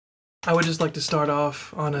I would just like to start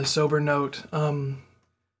off on a sober note. Armandillo,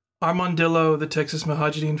 the Texas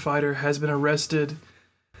Mujahideen fighter, has been arrested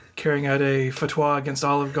carrying out a fatwa against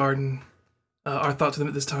Olive Garden. Our thoughts with him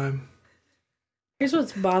at this time. Here's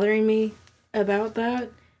what's bothering me about that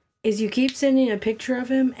is you keep sending a picture of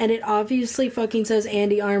him and it obviously fucking says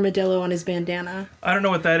Andy Armadillo on his bandana. I don't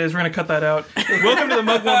know what that is. We're gonna cut that out. Welcome to the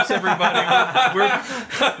Mugwumps, everybody.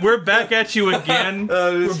 We're back at you again.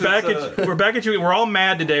 We're back at you. We're all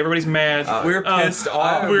mad today. Everybody's mad. We're pissed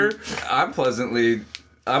off.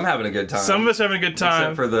 I'm having a good time. Some of us are having a good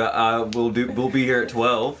time. Except for we'll be here at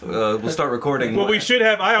 12. We'll start recording. Well, we should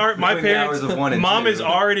have. My parents. Mom 2. is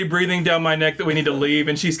already breathing down my neck that we need to leave,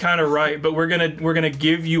 and she's kind of right. But we're gonna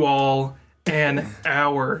give you all an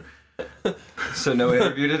hour. So no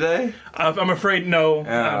interview today? I'm afraid no. All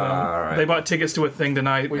right. They bought tickets to a thing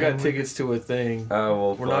tonight. We got tickets to a thing.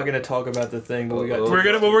 Well, we're not going to talk about the thing, but we got.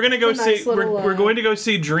 We're gonna go see. Nice little, we're going to go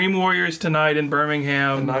see Dream Warriors tonight in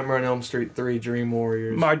Birmingham. Nightmare on Elm Street 3, Dream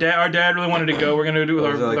Warriors. Our dad really wanted to go. We're gonna do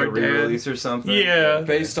it with like our a re-release or something? Yeah.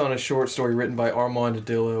 Based on a short story written by Armand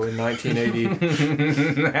Dillo in 1980.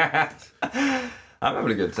 I'm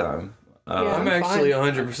having a good time. I'm actually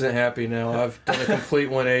 100% happy now. I've done a complete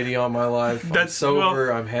 180 on my life. I'm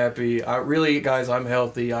sober. I'm happy. Guys, I'm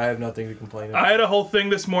healthy. I have nothing to complain about. I had a whole thing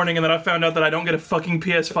this morning, and then I found out that I don't get a fucking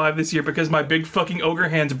PS5 this year because my big fucking ogre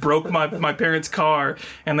hands broke my parents' car,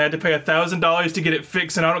 and they had to pay $1,000 to get it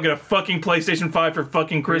fixed, and I don't get a fucking PlayStation 5 for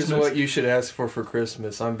fucking Christmas. Here's what you should ask for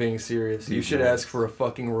Christmas. I'm being serious. You should ask for a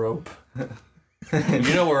fucking rope.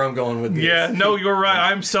 You know where I'm going with this. Yeah, no, you're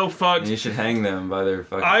right. I'm so fucked. You should hang them by their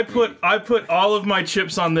fucking I put all of my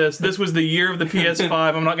chips on this. This was the year of the PS5.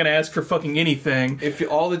 I'm not going to ask for fucking anything. If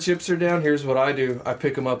all the chips are down, here's what I do. I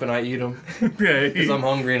pick them up and I eat them. Okay. Because I'm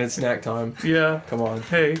hungry and it's snack time. Yeah. Come on.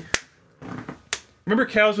 Hey. Remember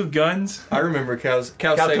cows with guns? I remember cows.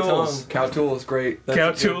 Cow tools. Cow tools, great.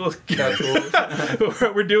 Cow tools. Cow tools.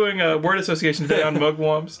 We're doing a word association today on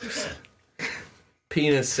Mugwumps.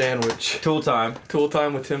 Penis sandwich. Tool time. Tool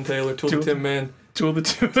time with Tim Taylor. Tool the Tim Man. Tool the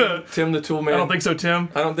Tim. Tim the Tool Man. I don't think so, Tim.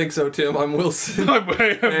 I don't think so, Tim. I'm Wilson. I'm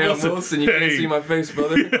Wilson. You can't see my face,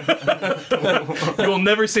 brother. You will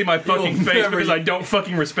never see my fucking face because I don't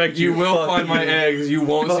fucking respect you. You will find my eggs. You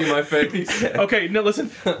won't see my face. Okay, no,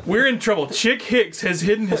 listen. We're in trouble. Chick Hicks has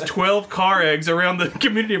hidden his 12 car eggs around the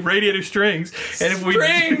community of Radiator Strings. And if we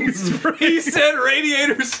He said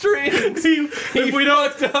Radiator Strings. If we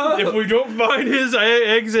don't find his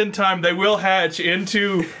eggs in time, they will hatch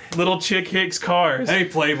into little Chick Hicks cars. Hey,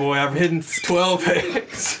 Playboy, I've hidden 12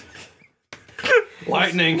 eggs.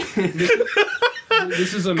 Lightning.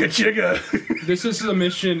 This is a Kachiga. This is a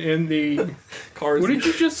mission in the Cars. What did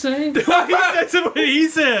you just say? That's what he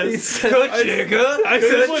says. Kachiga. I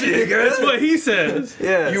said that's what he says.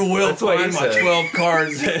 Yeah. You will find my 12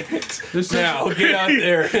 cars. Now get out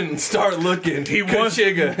there and start looking. He wants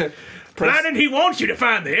Kachiga. Lightning, he wants you to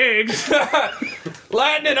find the eggs.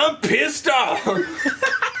 Lightning, I'm pissed off.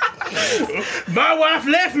 My wife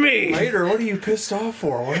left me. Later, what are you pissed off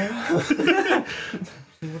for?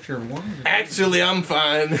 What's your one? Actually, I'm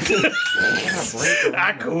fine.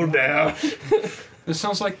 I cooled down. This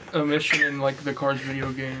sounds like a mission in like the Cars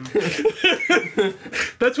video game.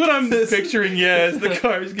 That's what I'm picturing, yeah, as the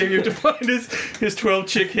Cars game. You have to find his 12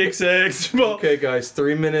 Chick Hicks eggs. Well, okay, guys,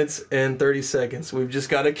 3 minutes and 30 seconds. We've just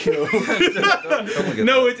got to kill.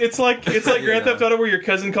 No, it's like Grand Theft Auto where your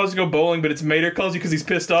cousin calls you to go bowling, but it's Mater calls you because he's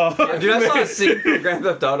pissed off. Yeah, dude, I saw a scene from Grand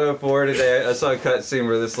Theft Auto 4 today. I saw a cut scene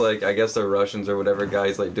where this, like, I guess they're Russians or whatever,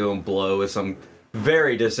 guy's like doing blow with some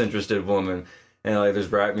very disinterested woman. And like there's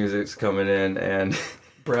rap music's coming in, and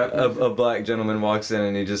a black gentleman walks in,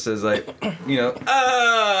 and he just says like, you know,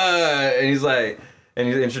 and he's like, and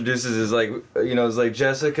he introduces his like, you know, it's like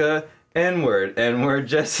Jessica, N-word,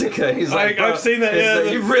 Jessica. And he's like, I've seen that. Yeah,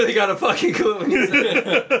 like, you really got a fucking clue when you say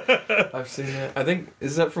that. I've seen that. I think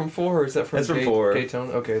is that from 4 or is that from? That's from 4. Gay Tone.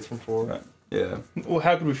 Okay, it's from 4. Right. Yeah. Well,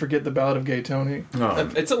 how could we forget the Ballad of Gay Tony?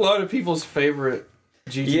 It's a lot of people's favorite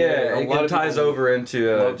GTA. Yeah, it ties over into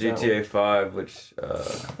GTA 5, which I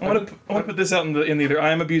want to put this out in the either. I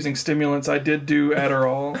am abusing stimulants. I did do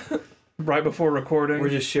Adderall right before recording. We're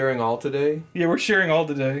just sharing all today. Yeah, we're sharing all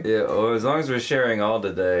today. yeah. Well, as long as we're sharing all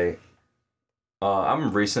today,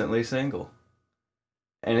 I'm recently single,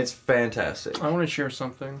 and it's fantastic. I want to share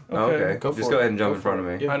something. Okay. Go Just for go it. ahead and jump Go in front of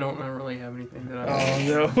for me. it. I don't really have anything that I. Oh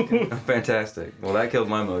no. Fantastic. Well, that killed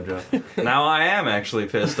my mojo. Now I am actually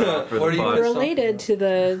pissed off for the What are you pod. Related to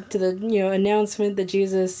the announcement that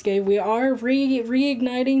Jesus gave, we are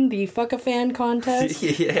reigniting the Fuck a Fan contest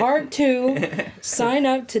Yeah. Part 2. Sign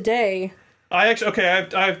up today. I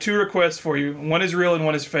have two requests for you. One is real and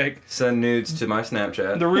one is fake. Send nudes to my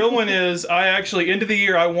Snapchat. The real one is, end of the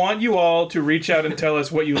year, I want you all to reach out and tell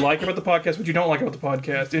us what you like about the podcast, what you don't like about the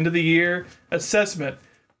podcast. End of the year assessment.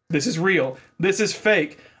 This is real. This is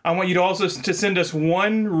fake. I want you to also to send us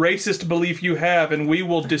one racist belief you have, and we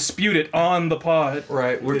will dispute it on the pod.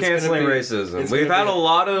 Right. We're canceling racism. We've had a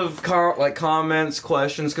lot of comments,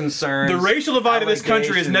 questions, concerns. The racial divide in this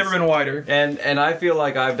country has never been wider. And I feel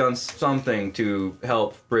like I've done something to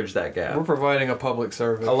help bridge that gap. We're providing a public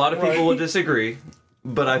service. A lot of people will disagree,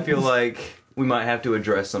 but I feel like we might have to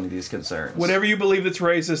address some of these concerns. Whatever you believe that's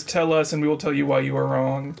racist, tell us, and we will tell you why you are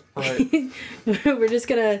wrong. Right. We're just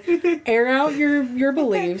gonna air out your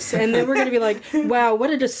beliefs, and then we're gonna be like, "Wow, what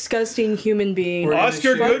a disgusting human being."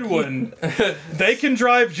 Oscar Goodwin. They can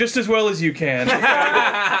drive just as well as you can.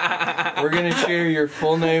 We're gonna share your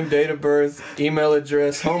full name, date of birth, email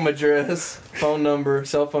address, home address, phone number,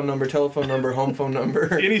 cell phone number, telephone number, home phone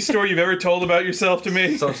number. Any story you've ever told about yourself to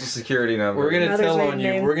me. Social security number. We're gonna Mother's tell on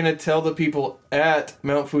you. name. We're gonna tell the people at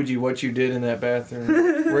Mount Fuji what you did in that bathroom.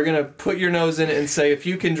 We're gonna put your nose in it and say, if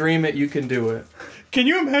you can dream it, you can do it. Can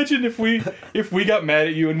you imagine if we got mad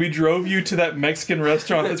at you and we drove you to that Mexican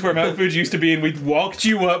restaurant that's where Mount Fuji used to be, and we walked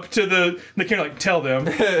you up to the camera, like, tell them.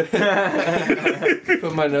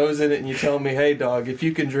 Put my nose in it and you tell me, hey dog, if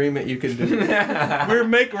you can dream it, you can do it. We're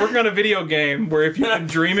working on a video game where if you can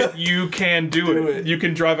dream it, you can do it. You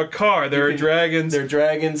can drive a car. There are dragons. There are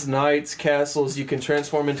dragons, knights, castles. You can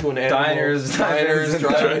transform into an animal. Diners,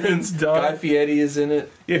 dragons. Guy Fieri is in it.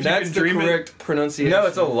 If that's you the can dream correct pronunciation. No,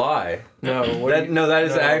 it's a lie. No, that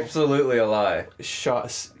is absolutely a lie.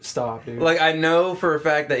 Stop, dude. Like, I know for a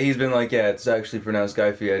fact that he's been like, yeah, it's actually pronounced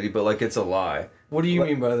Guy Fieri, but like, it's a lie. What do you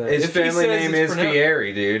mean by that? His family name is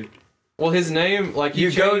Fieri, dude. Well, his name, like,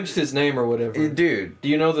 he changed his name or whatever. Dude. Do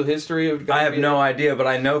you know the history of Guy I have Fieri? no idea, but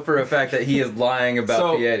I know for a fact that he is lying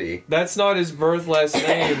about Fieri. That's not his birth last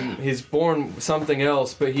name. He's born something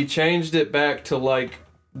else, but he changed it back to, like,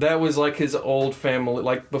 that was like his old family,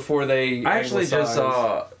 like before they. I actually just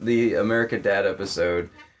saw the American Dad episode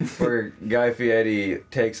where Guy Fieri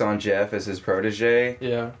takes on Jeff as his protege.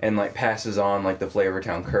 Yeah. And like passes on like the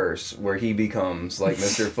Flavortown curse, where he becomes like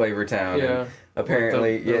Mr. Flavortown. Yeah. And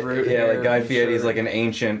apparently, like Guy Fieri is like an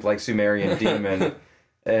ancient like Sumerian demon.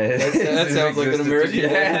 That sounds like an American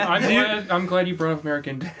Dad. I'm glad you brought up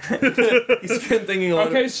American Dad. He's been thinking a lot.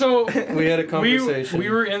 Okay, so we had a conversation. We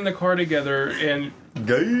were in the car together and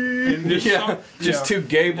just two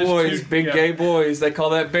gay boys, gay boys. They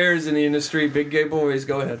call that bears in the industry. Big gay boys.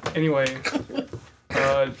 Go ahead. Anyway,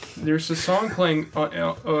 there's a song playing, over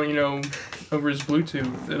his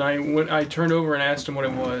Bluetooth, and I turned over and asked him what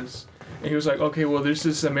it was, and he was like, "Okay, well, there's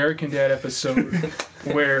this American Dad episode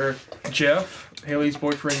where Haley's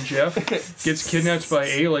boyfriend Jeff, gets kidnapped by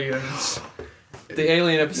aliens." The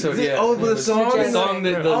alien episode, yeah. Oh, the song? The song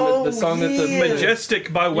that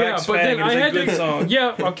Majestic by Wax Fang is a good song.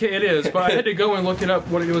 Yeah, okay, it is, but I had to go and look it up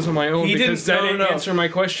what it was on my own because that didn't answer my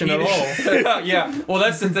question at all. Yeah, well,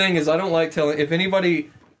 that's the thing is I don't like telling, if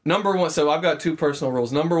anybody, number one, so I've got two personal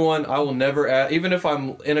rules. Number one, I will never ask, even if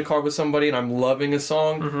I'm in a car with somebody and I'm loving a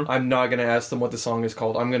song, I'm not going to ask them what the song is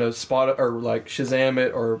called. I'm going to spot it or like Shazam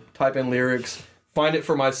it or type in lyrics, find it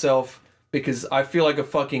for myself. Because I feel like a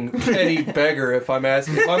fucking petty beggar if I'm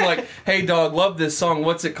asking. If I'm like, hey dog, love this song,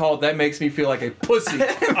 what's it called? That makes me feel like a pussy.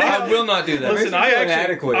 I will not do that. Listen,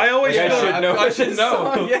 I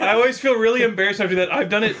always feel really embarrassed after that. I've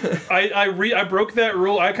done it. I broke that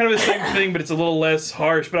rule. I kind of the same thing, but it's a little less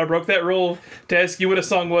harsh. But I broke that rule to ask you what a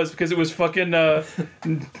song was because it was fucking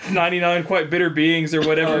 99 Quite Bitter Beings or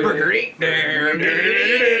whatever. We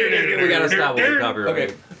gotta stop with the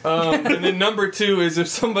copyright. Okay. And then number two is if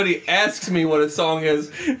somebody asks me what a song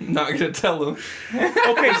is, I'm not gonna tell them.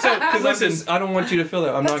 Okay, so listen, I don't want you to feel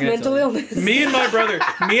that. I'm That's not gonna mental tell illness. Me and my brother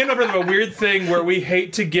have a weird thing where we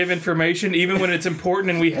hate to give information even when it's important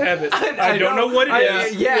and we have it. I don't know what it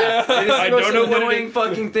is. I don't know what it is.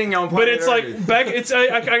 Fucking thing on But it's like back. It's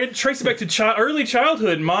I can trace it back to early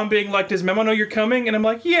childhood. Mom being like, "Does Memo know you're coming?" And I'm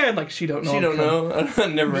like, "Yeah." And like she don't know. She don't know. I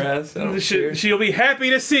never asked. She'll be happy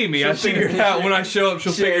to see me. She'll figure it out when I show up.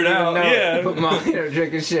 She'll figure it out. Yeah. But Mom,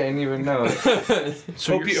 drinking shit, ain't even know.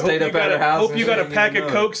 So hope you got a pack of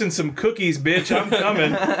Cokes and some cookies, bitch. I'm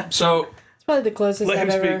coming. So It's probably the closest Let I've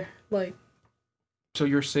him ever like. So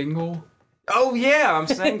you're single? Oh yeah, I'm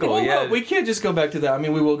single. well, yeah, we can't just go back to that. I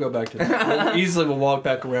mean, we will go back to that. We'll walk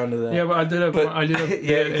back around to that. Yeah, but I did a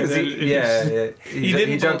yeah, because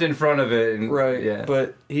he jumped in front of it, and, right? Yeah,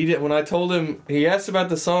 But he did when I told him. He asked about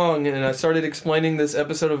the song, and I started explaining this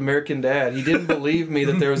episode of American Dad. He didn't believe me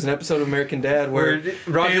that there was an episode of American Dad where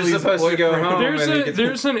Roger's Haley's supposed to go boyfriend- home.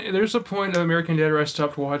 There's a point of American Dad where I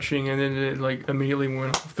stopped watching and then it like immediately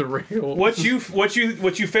went off the rails. What you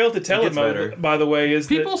failed to tell It gets him, better. by the way, is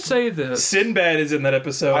People that say this. Sinbad is in that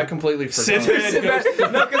episode. I completely forgot. Sinbad goes,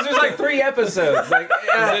 No, because there's like 3 episodes. Like,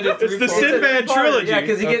 it's the Sinbad trilogy. Yeah,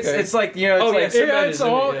 because he gets. Okay. It's like, you know. It's Oh, like, yeah, Sinbad it's is in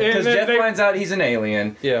it, all- yeah. and because then Jeff they- finds out he's an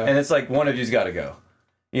alien. Yeah. And it's like, one of you's got to go.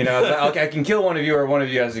 You know, it's like, okay, I can kill one of you or one of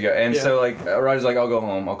you has to go. And Yeah. so like Roger's like, I'll go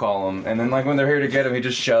home, I'll call him. And then like when they're here to get him, he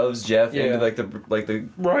just shoves Jeff Yeah. into the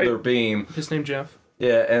Right. their beam. His name Jeff.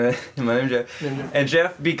 Yeah, and then, my name's Jeff. And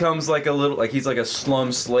Jeff becomes like a little, like he's like a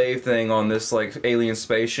slum slave thing on this like alien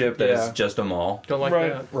spaceship that is Yeah. just a mall. Don't like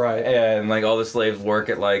Right. that. Right. And like all the slaves work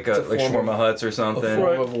at like It's a like form shawarma of- huts or A something.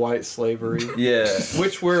 form of white slavery, Yeah,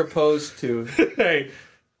 which we're opposed to. Hey,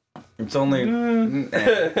 it's only.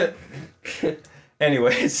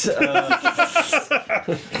 Anyways, he's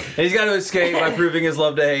got to escape by proving his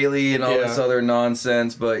love to Haley and all Yeah. this other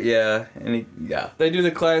nonsense. But yeah, They do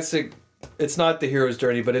the classic. It's not the hero's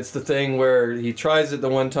journey, but it's the thing where he tries it the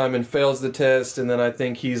one time and fails the test, and then I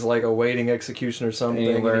think he's like awaiting execution or something.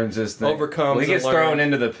 and he learns this thing. overcomes Well, he gets and thrown learns.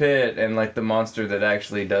 into the pit, and like the monster that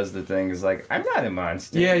actually does the thing is like, I'm not a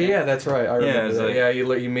monster. Yeah, that's right. I remember it's that.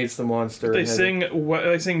 like- He meets the monster. they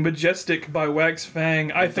and sing "Majestic" by Wax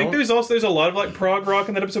Fang. I think don't- there's a lot of like prog rock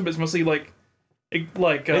in that episode, but it's mostly like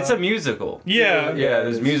It's a musical. yeah. Yeah, it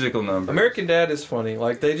there's is. musical numbers. American Dad is funny.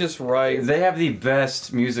 Like they just write. They have the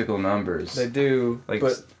best musical numbers. They do, Like-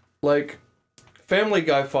 but like Family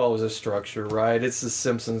Guy follows a structure, right? It's the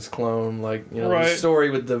Simpsons clone. Like the Right. story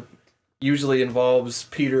with the usually involves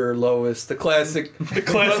Peter or Lois, the classic. The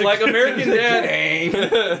classic. But like American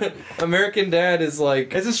Dad, American Dad is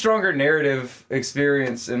like It's a stronger narrative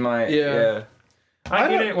experience in my Yeah. I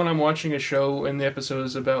get don't- it when I'm watching a show and the episode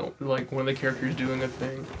is about like one of the characters doing a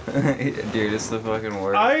thing. Dude, it's the fucking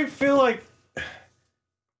worst. I feel like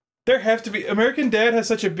there have to be. American Dad has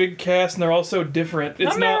such a big cast, and they're all so different.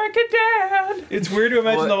 It's American Dad. not. It's weird to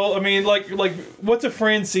imagine What? the whole. I mean, like what's a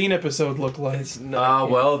Francine episode look like? it's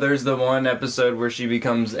not. Well, there's the one episode where she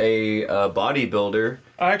becomes a bodybuilder.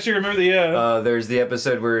 I actually remember There's the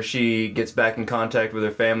episode where she gets back in contact with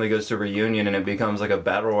her family, goes to a reunion, and it becomes like a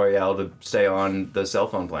battle royale to stay on the cell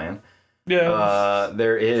phone plan. There's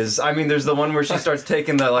the one where she starts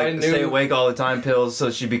taking the I knew- stay awake all the time pills,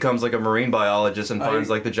 so she becomes like a marine biologist and finds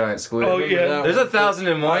like the giant squid. Oh, Remember yeah. that There's one?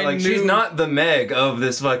 1,001. I Like she's knew- not the Meg of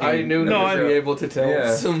this fucking. I knew No, not to I- be able to tell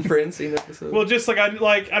Yeah. some Francine episodes. Well, just like I don't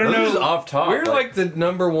Those are just know. off top. We're like the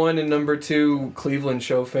number 1 and number 2 Cleveland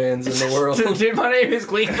show fans in the world. Dude, my name is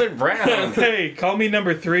Cleveland Brown. Hey, call me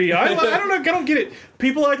number 3. I don't know. I don't get it.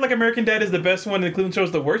 People act like American Dad is the best one, and the Cleveland Show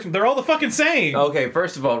is the worst. They're all the fucking same. Okay,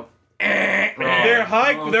 first of all, They're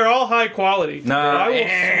high. They're all high quality. No, I will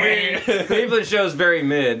swear. Cleveland show's very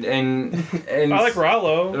mid, and I like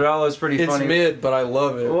Rollo. Rollo's pretty It's funny. mid, but I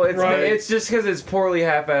love it. Well, Right. it's just because it's poorly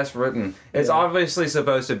half-assed written. It's Yeah. obviously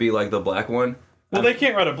supposed to be like the black one. Well, they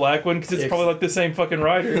can't write a black one because it's It's- probably like the same fucking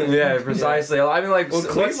writer. Yeah, precisely. I mean, like, Well,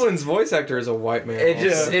 what's- Cleveland's voice actor is a white man. It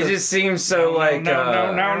just also. it just seems so like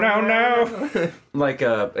no. like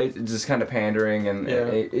it's just kind of pandering and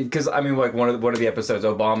Yeah. because I mean like one of the episodes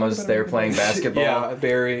Obama's there playing basketball. Yeah,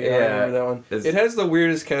 Barry. Yeah. I remember that one. It's- It has the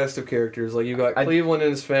weirdest cast of characters. Like you got Cleveland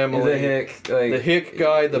and his family, The hick, like the hick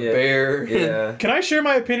guy, the yeah, bear. Yeah. Can I share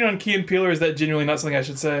my opinion on Key and Peele, or is that genuinely not something I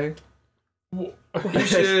should say? You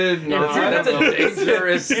should not. That's a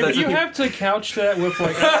dangerous. If That's you have to couch that with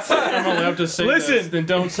like, I'm allowed to say Listen. this, then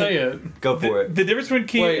don't say it. go for it. The difference between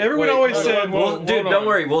Key, Wait, everyone wait, always hold said, on, well, well, Dude, hold don't on.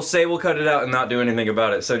 worry. We'll cut it out and not do anything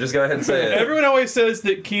about it. So just go ahead and say it. everyone always says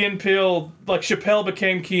that Key and Peele, like Chappelle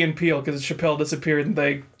became Key and Peele because Chappelle disappeared and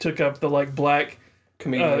they took up the like black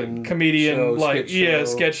comedian show, like sketch show.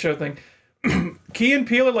 sketch show thing. Key and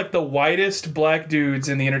Peele are like the whitest black dudes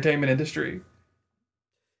in the entertainment industry.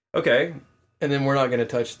 Okay. And then we're not gonna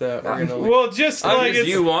touch that. We're gonna Well, just like If it's,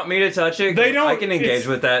 you want me to touch it, They don't- I can engage it's-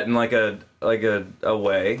 with that in like a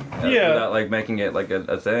way. Yeah. Without like making it like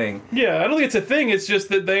a thing. yeah, I don't think it's a thing. It's just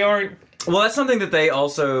that they aren't. Well, that's something that they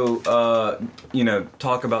also,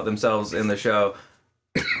 talk about themselves in the show.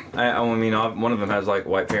 I mean, one of them has like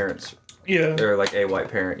white parents, Yeah, or like a white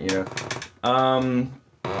parent, and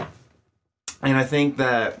I think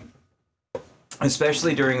that,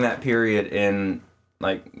 especially during that period in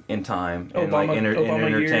time and like in Obama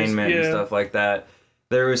years, entertainment and yeah. stuff like that,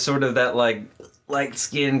 there was sort of that like light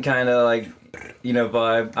skin kind of like.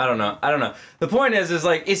 Vibe. I don't know. The point is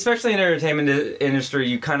like, especially in the entertainment industry,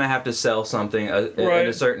 you kind of have to sell something at Right.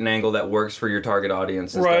 a certain angle that works for your target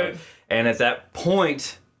audience and Right. stuff. And at that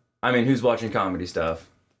point I mean, who's watching comedy stuff?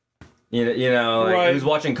 You know, like, Right. who's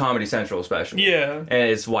watching Comedy Central especially? Yeah. And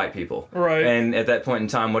it's white people. Right. And at that point in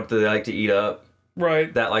time, what do they like to eat up?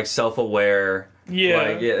 Right. That like self-aware, Yeah.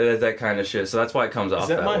 like that kind of shit. So that's why it comes off Is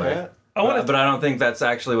that my way. hat? I want But I don't think that's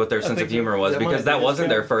actually what their sense of think- humor was is that my because that biggest wasn't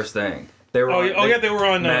their guy? first thing. They were. Oh, yeah, they were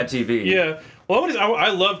on Mad TV. Yeah. Well,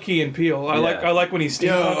 I love Key and Peele. I like when he's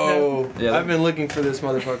Yo, Yeah. I've been looking for this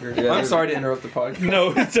motherfucker. Yeah, I'm sorry to interrupt the podcast.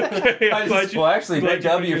 No, it's okay. I'm glad you. Well, actually, glad big you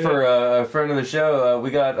W figured for a friend of the show. We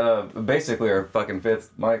got basically our fucking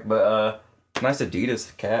fifth mic, but nice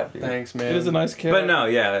Adidas cap, dude. Thanks, man. It is a nice cap. But no,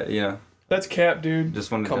 yeah, you know, That's Cap, dude. just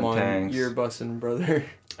wanted Come them on, tanks. you're bussing, brother.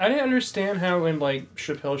 I didn't understand how in like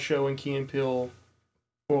Chappelle's show and Key and Peele,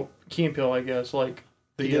 well, Key and Peele, I guess, like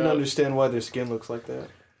the You didn't understand why their skin looks like that.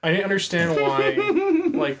 I didn't understand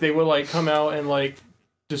why like they would like come out and like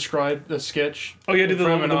describe the sketch. Oh, yeah, do in the-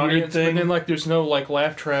 front of the an weird audience, thing. but then like there's no like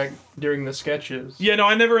laugh track during the sketches. Yeah, no,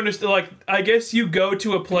 I never understood. Like, I guess you go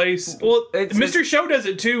to a place. Well, It's- Mr. Show does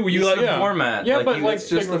it too. Where you It's like, the yeah. format. Yeah, but you- like it's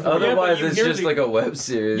just like, the- otherwise you it's hear just the- like a web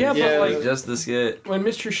series. Yeah, but, like- just the skit. when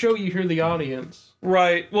Mr. Show you hear the audience.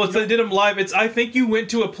 right. Well, they did them live. I think you went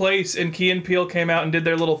to a place and Key and Peele came out and did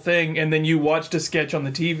their little thing, and then you watched a sketch on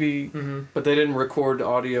the TV. But they didn't record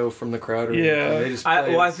audio from the crowd. Or Yeah. anything. They just I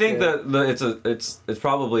played the think skit. that it's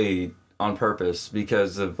probably on purpose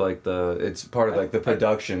because of like it's part of like the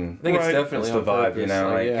production. I think Right. it's definitely It's the on vibe, purpose, you know,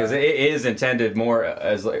 like, yeah. because it is intended more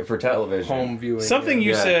as like for television. home viewing. Something yeah.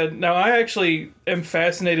 you Yeah. said. Now, I actually am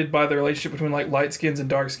fascinated by the relationship between like light skins and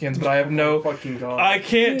dark skins, but I have no. Fucking god. I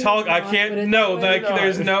can't talk. I But can't. it's No, the way like it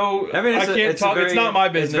there's is. no. I mean, I can't talk. It's not my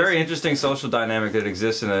business. It's a very interesting social dynamic that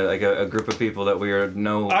exists in a group of people that we are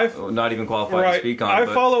not even qualified to Right. speak on. I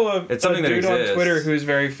but follow a it's something that dude on exists. Twitter who's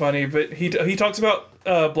very funny, but he talks about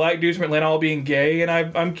black dudes from Atlanta all being gay, and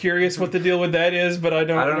I'm curious what the deal with that is, but I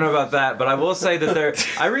don't know about that, but I will say that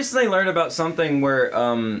I recently learned about something where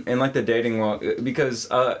in like the dating world, because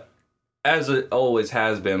as it always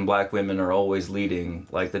has been, black women are always leading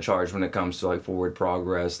like the charge when it comes to like forward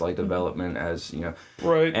progress, like development, as you know.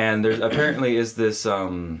 Right. And there's apparently is this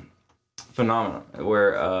phenomenon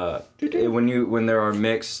where when there are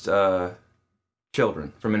mixed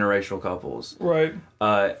children from interracial couples, Right.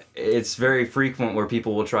 it's very frequent where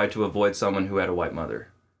people will try to avoid someone who had a white mother.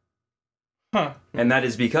 Huh. And that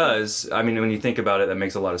is because, I mean, when you think about it, that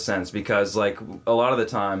makes a lot of sense. Because, like, a lot of the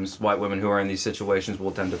times, white women who are in these situations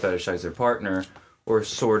will tend to fetishize their partner or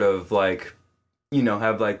sort of, like, you know,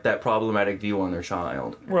 have, like, that problematic view on their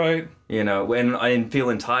child. Right. You know, and feel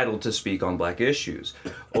entitled to speak on black issues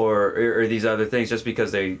or these other things just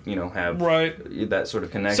because they, you know, have Right. that sort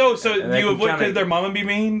of connection. So And they you can avoid kinda- because their mama be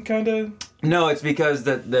mean, kind of. No, it's because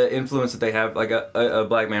the influence that they have, like a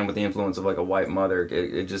black man with the influence of like a white mother,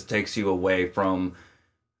 it just takes you away from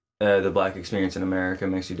the black experience in America,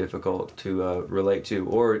 makes you difficult to relate to,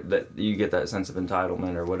 or that you get that sense of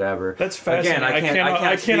entitlement or whatever. That's fascinating. Again,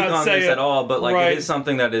 I can't speak on say this it. at all, but like Right. it is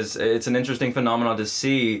something that it's an interesting phenomenon to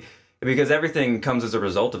see. Because everything comes as a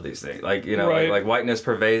result of these things, like you know, Right. like whiteness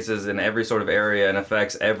pervades in every sort of area and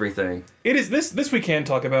affects everything. It is this we can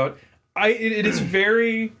talk about. It is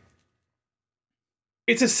very.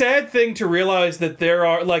 It's a sad thing to realize that there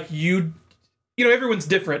are like you know everyone's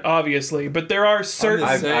different obviously, but there are certain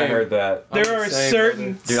I'm the I same. heard that. there I'm the are same,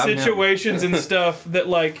 certain brother. Dude, I'm him. situations and stuff that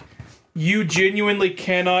like you genuinely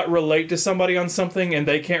cannot relate to somebody on something and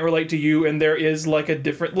they can't relate to you, and there is like a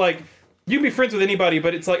different like. You can be friends with anybody,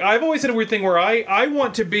 but it's like I've always had a weird thing where I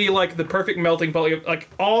want to be like the perfect melting pot of like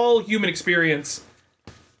all human experience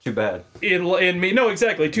Too bad. in me. No,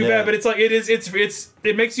 exactly. Too Yeah. bad, but it's like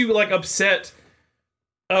it makes you like upset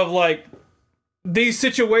of like these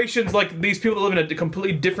situations, like these people that live in a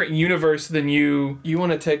completely different universe than you. You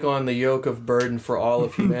want to take on the yoke of burden for all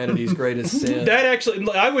of humanity's greatest sin. That actually,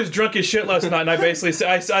 I was drunk as shit last night, and I basically said,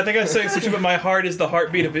 I think I said something, but my heart is the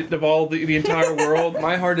heartbeat of all the entire world.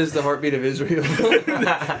 My heart is the heartbeat of Israel.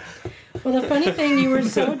 Well, the funny thing, you were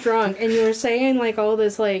so drunk, and you were saying like all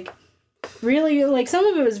this like really like some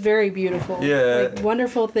of it was very beautiful, Yeah. like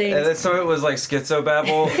wonderful things. And then some of it was like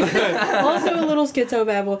schizobabble. Also a little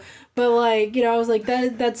schizobabble, but like I was like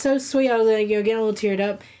that's so sweet. I was like getting a little teared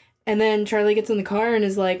up, and then Charlie gets in the car and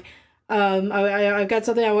is like, I've got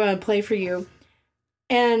something I want to play for you,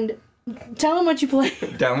 and tell him what you play.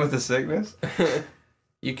 Down with the sickness.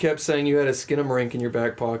 You kept saying you had a Skinamarink in your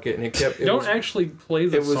back pocket, and it Don't was, actually play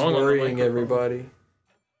the it was song worrying on the microphone. everybody.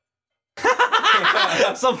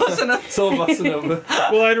 So listen up. So bossa nova.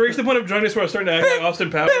 Well, I'd reached the point of drunkenness where I was starting to act like Austin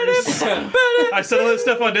Powers. I said all that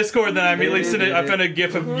stuff on Discord, then I immediately sent it. I found a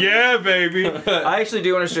gif of yeah, baby. I actually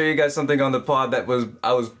do want to show you guys something on the pod that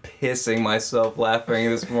I was pissing myself laughing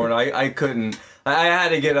this morning. I couldn't. I had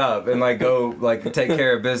to get up and like go like take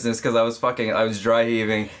care of business because I was dry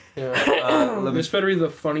heaving. Yeah. This better be the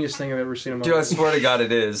funniest thing I've ever seen in my Dude, I life. swear to God,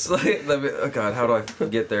 it is. Like, oh God, how do I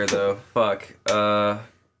get there though? Fuck.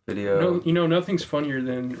 Video. No, nothing's funnier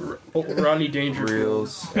than Rodney Dangerfield.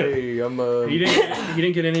 Reels. Hey, I'm He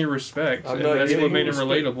didn't get any respect. I'm And not that's getting what made him respect.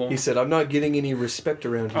 relatable. He said, "I'm not getting any respect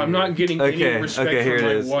around here." I'm not getting any respect Here from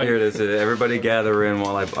it my is. wife. Here it is. Everybody gather in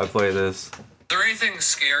while I play this. Is there anything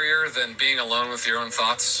scarier than being alone with your own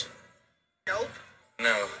thoughts? Nope.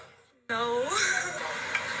 No. No.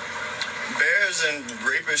 Bears and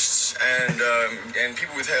rapists and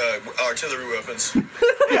people with artillery weapons.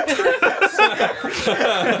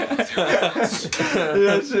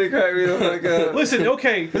 That shit cracked me the fuck up. Listen,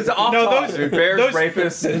 okay. It's off those bears, those-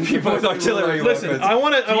 rapists, and people with artillery Listen, weapons. I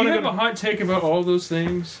want to Do you have a go. hot take about all those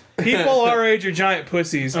things? People our age are giant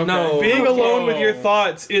pussies. Okay. No. Being alone with your Oh.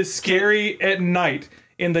 thoughts is scary at night.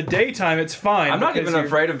 In the daytime, it's fine. I'm not because even you're-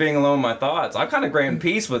 afraid of being alone with my thoughts. I'm kind of great in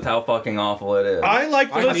peace with how fucking awful it is. I like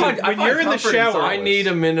to I listen find- I when find you're in the comfort in shower. silence. I need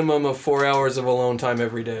a minimum of 4 hours of alone time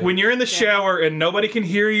every day. When you're in the shower and nobody can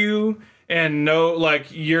hear you, and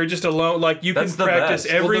you're just alone, like you That's can the practice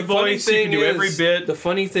best. every Well, the funny voice, you can thing do every is- bit. The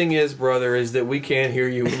funny thing is, brother, is that we can't hear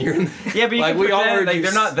you when you're in. Yeah, but you Like, can we all pretend heard like you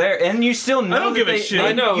they're not there, and you still know. I don't that give a they, shit.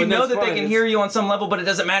 I know, You and know that's that they fine. can hear you on some level, but it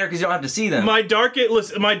doesn't matter because you don't have to see them. My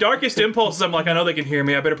darkest impulses, I'm like, I know they can hear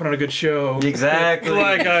me. I better put on a good show. Exactly.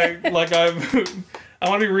 I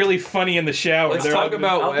want to be really funny in the shower. Let's They're talk all-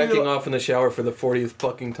 about I'll do whacking the- off in the shower for the 40th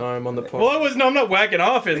fucking time on the podcast. Well, I'm not whacking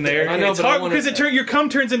off in there. I know, it's but I hard wanna- because your cum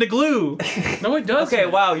turns into glue. No, it doesn't. Okay,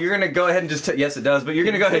 wow, you're gonna go ahead and just yes, it does, but you're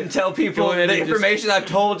gonna go ahead and tell people Go ahead the and just- information I've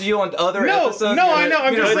told you on other No, episodes. no, I know,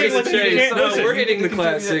 I'm just saying, Let's listen, you change. can't- No, listen. we're hitting the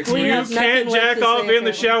classics. We You have nothing can't left jack to off say in the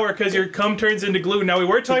about shower because your cum turns into glue. Now, we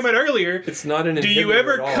were talking about earlier. It's not an Do you inhibitor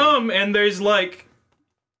ever at all. come and there's like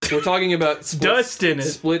We're talking about dust in it?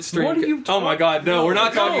 split stream. What are you Oh my god, no, we're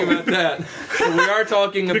not talking about that. We are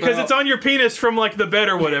talking about Because it's on your penis from like the bed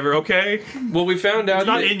or whatever, okay? Well, we found out It's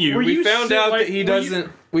not that, in you. Were We you found shit, out like, that he were you-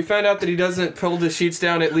 doesn't. We found out that he doesn't pull the sheets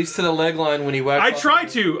down at least to the leg line when he whacks. I off. try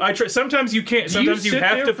to. Sometimes you can't. Do Sometimes you sit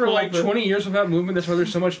have there to for pull like the... 20 years without moving. That's why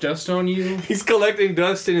there's so much dust on you. He's collecting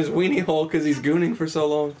dust in his weenie hole because he's gooning for so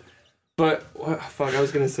long. But fuck, I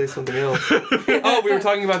was gonna say something else. Oh, we were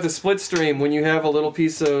talking about the split stream when you have a little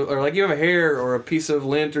piece of, or like you have a hair or a piece of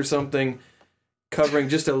lint or something covering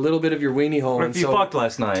just a little bit of your weenie hole. Or and if you so fucked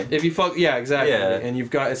last night. if you fuck, yeah, exactly. Yeah. And you've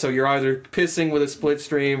got, so you're either pissing with a split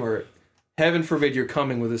stream or, heaven forbid, you're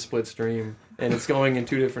coming with a split stream, and it's going in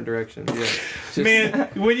two different directions. Yeah. Just- Man,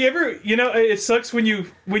 when you ever, it sucks when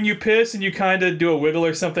you piss and you kind of do a wiggle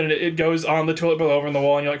or something and it goes on the toilet bowl over on the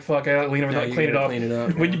wall and you're like, fuck, I gotta lean over No, there, you clean it gotta up. clean it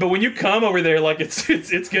up. But when you come over there, like it's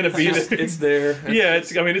gonna be there. it's there. Yeah,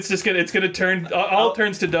 it's gonna turn all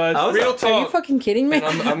turns to dust. I was- Real Are you talk. fucking kidding me? And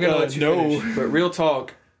I'm gonna let you no. finish. But real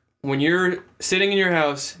talk, when you're sitting in your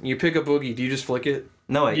house and you pick a boogie, do you just flick it?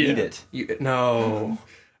 No, I Yeah. eat it. No.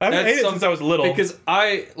 I haven't That's ate it since I was little. Because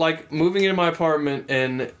I like moving into my apartment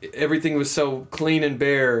and everything was so clean and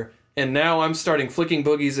bare, and now I'm starting flicking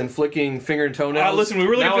boogies and flicking finger and toenails. Listen, we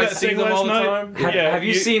were looking now for I that see thing them last all the night. time. Yeah, Have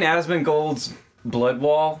you seen Asmongold's Blood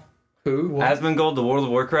Wall? Who? Asmongold, the World of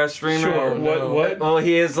Warcraft streamer? Sure. no. What? Well,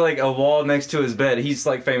 he has like a wall next to his bed. He's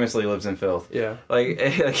like famously lives in filth. Yeah. Like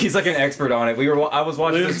he's like an expert on it. I was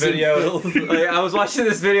watching Lives this in video. filth. Like, I was watching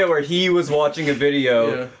this video where he was watching a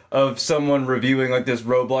video Yeah. of someone reviewing like this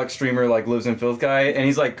Roblox streamer like lives in filth guy, and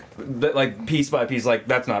he's like piece by piece like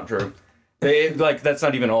that's not true. That's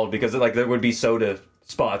not even old because there would be soda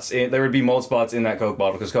spots. There would be mold spots in that Coke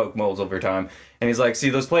bottle because Coke molds over time. And he's like, see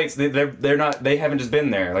those plates? They're not. They haven't just been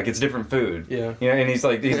there. Like it's different food. Yeah. And he's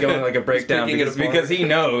going like a breakdown picking it apart. because he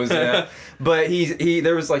knows. Yeah. But he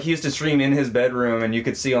used to stream in his bedroom and you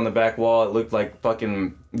could see on the back wall it looked like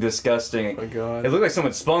fucking disgusting. Oh my God. It looked like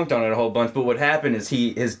someone spunked on it a whole bunch. But what happened is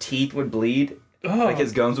his teeth would bleed. Oh. Like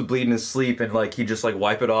his gums would bleed in his sleep, and like he'd just like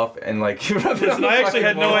wipe it off and like rub it on Listen, the I actually fucking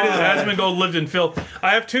had no wall. idea that Asmongold lived in filth.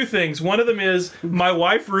 I have two things. One of them is my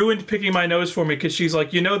wife ruined picking my nose for me because she's like,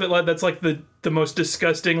 that's like the most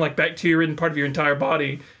disgusting like bacteria-ridden part of your entire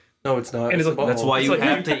body. No, it's not. And it's like- a That's ball. why It's you like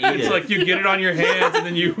have to eat It's it. like you get it on your hands and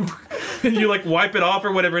then you like wipe it off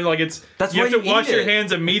or whatever. And like That's you why have to you eat wash your it.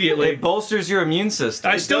 hands immediately. It bolsters your immune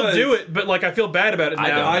system. I still does. do it, but like I feel bad about it now.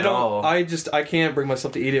 I I No. don't. I can't bring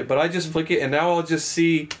myself to eat it, but I just flick it, and now I'll just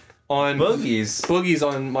see on Boogies. boogies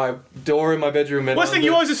on my door in my bedroom. And What's the on thing?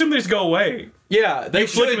 You always assume they just go away. Yeah, they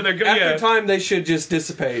flick should. them and they're After yeah. time, they should just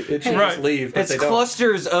dissipate. It should Right. just leave. But It's they don't.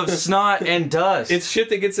 clusters of snot and dust. It's shit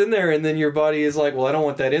that gets in there, and then your body is like, well, I don't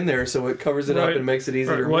want that in there, so it covers it up Right. and makes it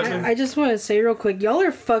easier Right. to What? remove. I just want to say real quick, y'all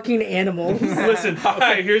are fucking animals. Listen,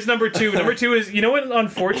 okay, here's number 2. Number 2 is, you know what, on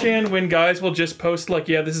 4chan, when guys will just post, like,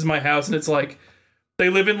 yeah, this is my house, and it's like, they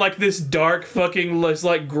live in, like, this dark, fucking,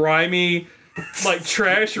 like, grimy, like,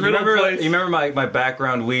 trash you riddle remember, place. you remember my back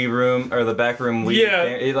room Wii room, or the back room Wii?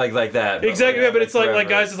 Yeah. Like that. Exactly, yeah, but it's like forever.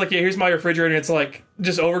 guys, it's like, yeah, here's my refrigerator, and it's like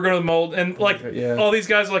just overgrown with mold, and like Yeah. all these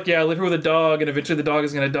guys are like, yeah, I live here with a dog, and eventually the dog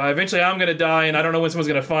is gonna die. Eventually, I'm gonna die, and I don't know when someone's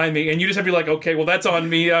gonna find me. And you just have to be like, okay, well, that's on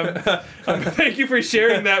me. Thank you for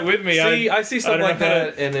sharing that with me. See, I see stuff don't like know how to-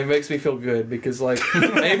 that, and it makes me feel good because, like,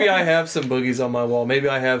 maybe I have some boogies on my wall, maybe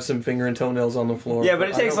I have some finger and toenails on the floor. Yeah, but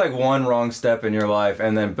it takes I like one wrong step in your life,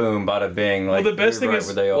 and then boom, bada bing. Like, the best you're thing right is-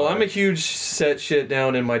 where they well, are. I'm a huge set shit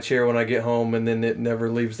down in my chair when I get home, and then it never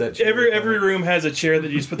leaves that chair. Every room has a chair that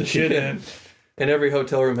you just put the shit Yeah. in. And every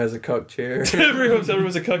hotel room has a cuck chair. Every hotel room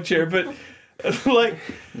has a cuck chair, but like,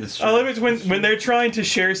 It's true. I love it when they're trying to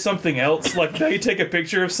share something else. Like they take a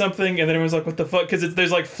picture of something, and then everyone's like, "What the fuck?" Because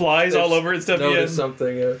there's like flies all over it and stuff. Notice Yeah.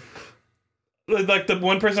 something. Yeah. Like the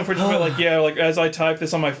one person unfortunately like, yeah, like as I type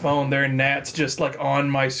this on my phone, there are gnats just like on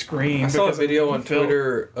my screen. I saw a because video of on Phil.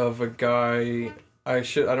 Twitter of a guy. I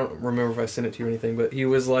don't remember if I sent it to you or anything, but he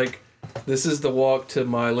was like, "This is the walk to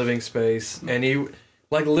my living space," and he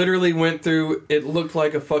like literally went through. It looked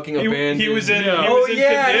like a fucking abandoned. He was in. Yeah. He was Oh in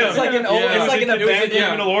yeah, Condemned. it's like an old, Yeah. it's like an It was in abandoned.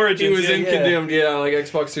 Criminal Origins. He was in yeah. Condemned, yeah, like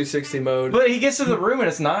Xbox 360 mode. But he gets to the room and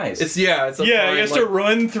it's nice. It's a Yeah, fine, he has to like,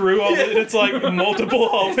 run through all. It's like multiple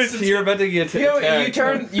hallways. You're about to get you know,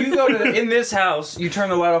 attacked. you go to in this house, you turn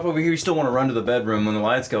the light off over here. You still want to run to the bedroom when the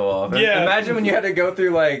lights go off. And Yeah. imagine when you had to go through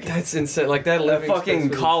like That's insane. Like that a living fucking space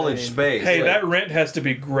was college insane. space. Hey, Like, that rent has to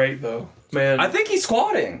be great though. Man, I think he's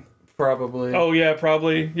squatting. probably. Oh yeah,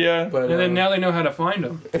 probably yeah. But And then now they know how to find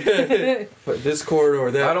them. but this corridor,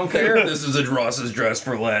 that I don't care if this is a Ross's dress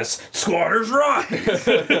for less. Squatters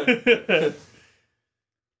right.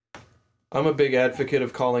 I'm a big advocate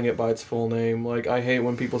of calling it by its full name. Like, I hate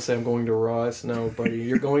when people say I'm going to Ross. No, buddy,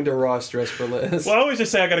 you're going to Ross dress for less. Well, I always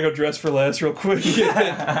just say I gotta go dress for less real quick.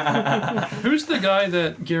 Who's the guy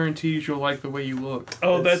that guarantees you'll like the way you look?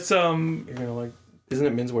 Oh, that's You're gonna like, isn't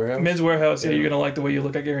it Men's Warehouse? Men's Warehouse. Yeah, Yeah. you're gonna like the way you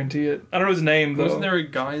look. I guarantee it. I don't know his name though. Wasn't there a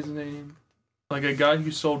guy's name? Like a guy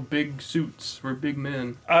who sold big suits for big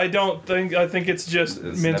men. I don't think. I think it's just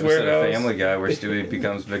It's Men's an episode of Warehouse. Family Guy where Stewie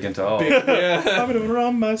becomes big and tall. Yeah. I'm gonna run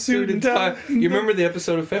on my suit and tie. You remember the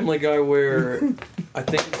episode of Family Guy where I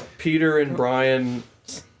think it's Peter and Brian.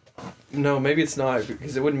 No, maybe it's not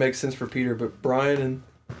because it wouldn't make sense for Peter, but Brian and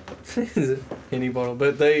is it Henny Bottle?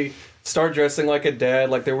 But they start dressing like a dad,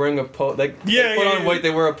 like they're wearing a they Yeah, put yeah, on yeah. weight. They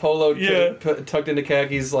wear a polo Yeah. tucked into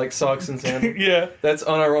khakis, like socks and sandals. Yeah, That's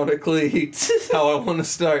unironically how I want to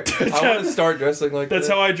start. I want to start dressing like that's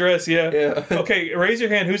that. how I dress. Yeah. Yeah. Okay, raise your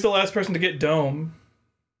hand. Who's the last person to get dome?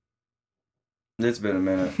 It's been a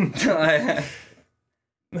minute.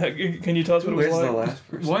 Can you tell us what it was Where's the like? last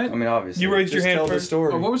person? What? I mean, obviously. You raised your Just hand tell the first.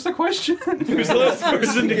 story. Oh, what was the question? Who's the last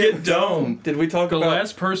person to get dome? Did we talk The about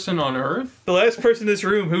last person on Earth? The last person in this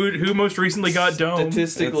room who most recently got dome.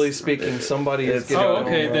 statistically It's- speaking, somebody is it's- getting Oh, dome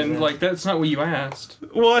okay. right Then now. like that's not what you asked.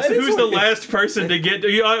 Well, I said, That is who's the what- last person to get?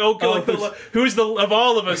 Okay, like who's the of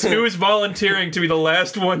all of us? Who is volunteering to be the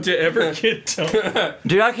last one to ever get dome?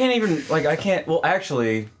 Dude, I can't even, like, I can't, well,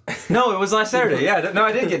 actually, no, it was last Saturday. Yeah, no,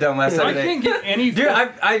 I did get done last I Saturday. can't get any. Dude,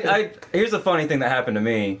 here's the funny thing that happened to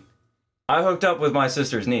me. I hooked up with my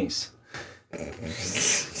sister's niece.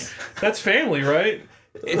 That's family, right?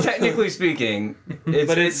 Technically speaking,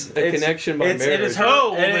 it's a connection by It is marriage. her,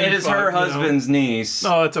 Oh, well, then it is fuck, her you know. husband's niece.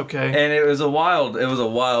 Oh, that's okay. And it was a wild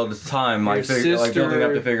time, like, Your like building up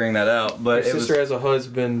to sister- figuring that out. But Your it was, sister has a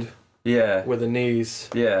husband yeah, with a niece.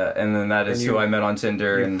 yeah, and then that is And who you- I met on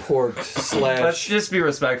Tinder. You And porked let's slash. just be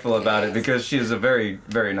respectful about it because she is a very,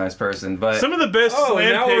 very nice person. But Some of the best Oh, and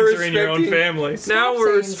slam now we're pigs are in your own respecting- family. Now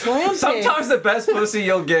we're sometimes the best pussy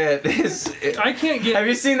you'll get is. I can't get. Have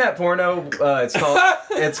you seen that porno?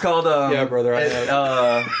 It's called. Yeah, brother, I have.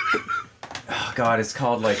 Oh God, it's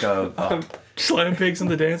called like a Slam pigs in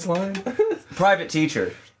the dance line. private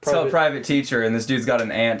teacher. It's called Private Teacher, and this dude's got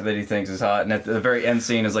an aunt that he thinks is hot, and at the very end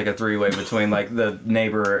scene is like a three-way between like the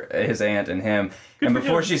neighbor, his aunt, and him. And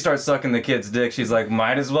before she starts sucking the kid's dick, she's like,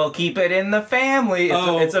 "Might as well keep it in the family."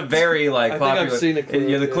 It's a very like I think popular. I've seen a clip,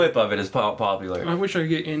 yeah, the yeah. clip of it is popular. I wish I could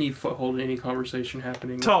get any foothold in any conversation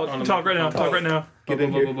happening. Talk right now. Talk right now. Get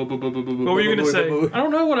in here. What were you gonna say? I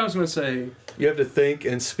don't know what I was gonna say. You have to think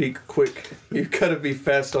and speak quick. You gotta be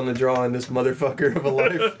fast on the draw in this motherfucker of a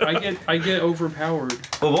life. I get overpowered.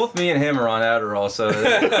 Well, both me and him are on Adderall, so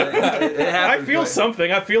it I happens. feel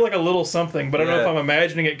something. I feel like a little something, but I don't know if I'm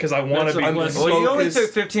imagining it because I want That's to be. a plus- Well, you only Focus.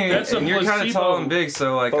 took 15, That's a and you're kind of tall and placebo. big,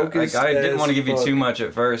 so like Focused I didn't as want to give you fuck. too much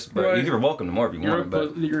at first, but Right. you're welcome to more if you want.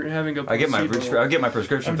 But You're having a I get my placebo.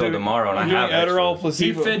 prescription I'm filled doing- tomorrow, and I'm I doing have Adderall, extras.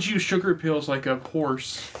 He placebo. fed you sugar pills like a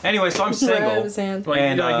horse. Anyway, so I'm Right out of single. his hand. Like,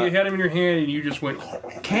 And, you had him in your hand and you just went.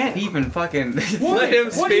 Can't even fucking. Let him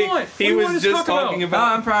What do you speak. want? He What do you want was to just talk talking No,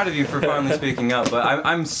 about. I'm proud of you for finally speaking up, but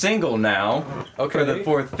I'm single now. Okay. For the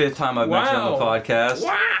fourth, fifth time I've mentioned on the Wow. podcast.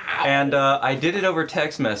 Wow. And I did it over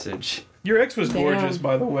text message. Your ex was Damn. gorgeous,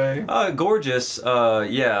 by the way. Gorgeous,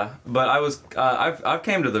 yeah. But I was, I've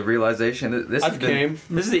came to the realization that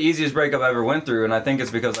this is the easiest breakup I ever went through, and I think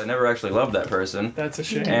it's because I never actually loved that person, That's a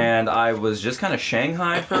shame. and I was just kind of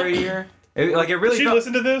shanghaied for a year. It really. She felt,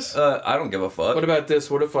 listen to this? I don't give a fuck. What about this?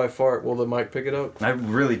 What if I fart? Will the mic pick it up? I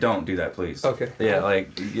really don't do that, please. Okay. Yeah,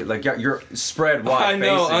 like you're spread wide. I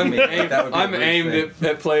know. facing me. Like, that would be a I'm rude aimed thing.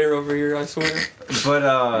 at player over here. I swear.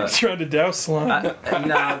 But Trying to douse slime.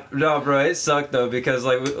 no, bro, it sucked though because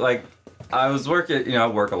like I was working, I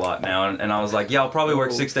work a lot now, and I was like, yeah, I'll probably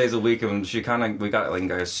work 6 days a week, and we got like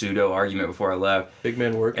a pseudo argument before I left, Big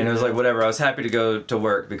man working. and it was like whatever. I was happy to go to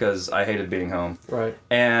work because I hated being home, Right.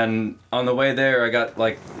 and on the way there, I got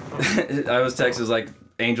like, I was texted like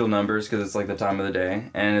angel numbers because it's like the time of the day,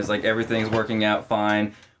 and it's like everything's working out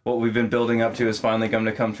fine. What we've been building up to is finally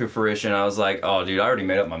come to fruition. I was like, oh, dude, I already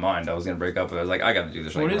made up my mind. I was gonna break up with her. I was like, I gotta do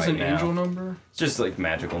this. What is right an now. angel number? It's just like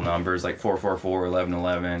magical numbers, like 444,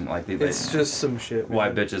 1111. Like It's just some shit. Man.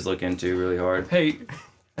 white bitches look into really hard. Hey,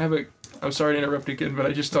 I'm sorry to interrupt again, but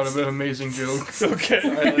I just thought of an amazing joke.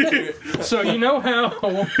 Okay. So you know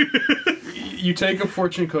how you take a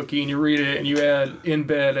fortune cookie and you read it and you add in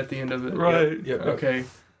bed at the end of it. Right. Yep. Okay.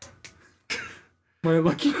 My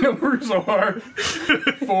lucky numbers are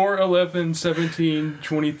 4, 11, 17,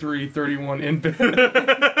 23, 31 in bed.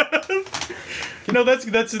 No, that's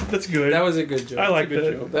good. That was a good joke. I like That's a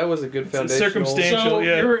good that. joke. That was a good foundation. circumstantial. So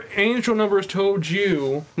yeah. your angel numbers told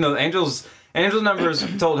you. No, Angel numbers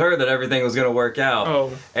told her that everything was gonna work out,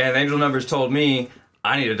 Oh. and Angel numbers told me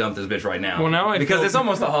I need to dump this bitch right now. Well, now because feel- it's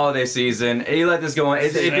almost the holiday season. And you let this go on,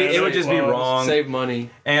 it would just be Santa Claus. wrong. Save money.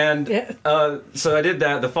 And Yeah. so I did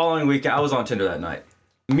that. The following week, I was on Tinder that night.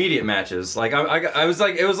 Immediate matches. Like I was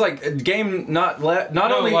like, it was like a game. Not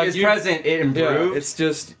only like is you- present, it improved. Yeah, it's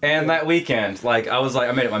just. And that weekend, like I was like,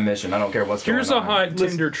 I made it my mission. I don't care what's Here's going a on. hot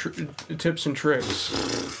Tinder tips and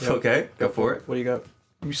tricks. Okay, go for it. What do you got?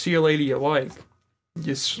 You see a lady you like,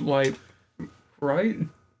 you swipe right.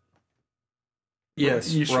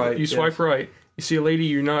 Yes. You swipe right. You see a lady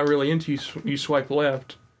you're not really into, you swipe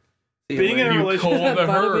left. Being in a You relationship. call the Bada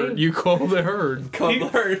herd. bing. You call the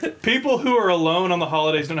herd. People who are alone on the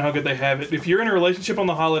holidays don't know how good they have it. If you're in a relationship on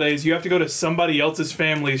the holidays, you have to go to somebody else's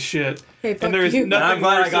family's shit. Hey, fuck And there is you. And nothing I'm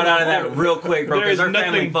glad I worse got than out of that real quick, bro, There because is our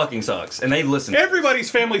family nothing- fucking sucks, and they listen.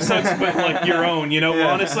 Everybody's family sucks, but like your own, Yeah.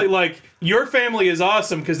 honestly, like your family is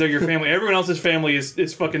awesome because they're your family. Everyone else's family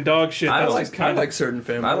is fucking dog shit. I That's like- just kind I like certain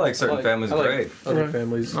families. I like certain families I like great. Other Right.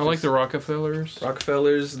 families. I like the Rockefellers.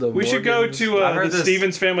 Rockefellers. The We should go Morgans. to I heard the this-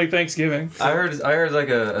 Stevens family Thanksgiving. I heard like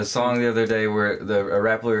a song the other day where a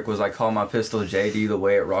rap lyric was like, "Call my pistol JD the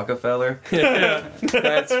way at Rockefeller."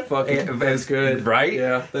 That's fucking. It- That's good. right?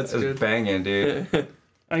 Yeah, that's It was good. banging, dude.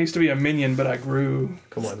 I used to be a minion, but I grew.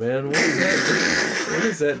 Come on, man. What is that? What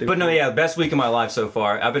is that? But no, yeah, best week of my life so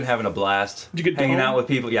far. I've been having a blast. Did you get hanging dome? out with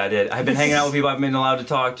people? Yeah, I did. I've been hanging out with people I've been allowed to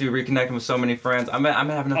talk to, reconnecting with so many friends. I'm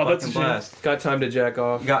having a Oh, that's fucking a shame. blast. Got time to jack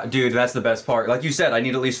off. Dude, that's the best part. Like you said, I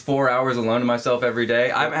need at least 4 hours alone to myself every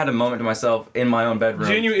day. I haven't had a moment to myself in my own bedroom.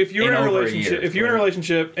 If you're in a over relationship, year. if you're in a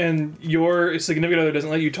relationship and your significant other doesn't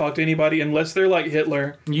let you talk to anybody unless they're like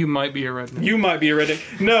Hitler, You might be a redneck. you might be a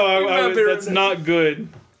redneck. No, might be a that's redneck. not good.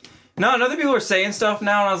 No, and other people are saying stuff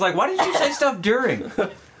now, and I was like, why did you say stuff during?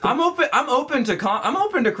 I'm open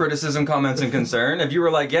to criticism, comments, and concern. If you were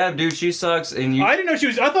like, yeah, dude, she sucks, and you I didn't know she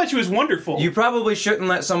was. I thought she was wonderful. you probably shouldn't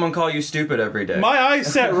let someone call you stupid every day. My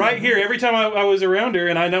eyes sat right here every time I was around her,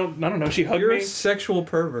 and I don't know. She hugged You're me. a sexual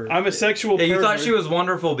pervert. I'm a sexual. Yeah, you thought pervert. she was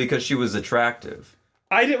wonderful because she was attractive.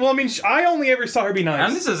 I did. Well, I mean, I only ever saw her be nice.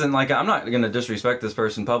 And this isn't like, I'm not going to disrespect this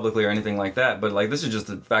person publicly or anything like that, but like, this is just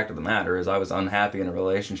the fact of the matter is I was unhappy in a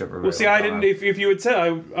relationship for a Well, very see, long I didn't. time. If you had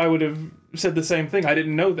said, I would have said the same thing. I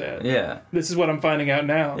didn't know that. Yeah. This is what I'm finding out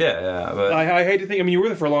now. Yeah, but I hate to think. I mean, you were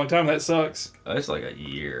there for a long time. That sucks. it's like a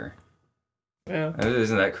year. Yeah. It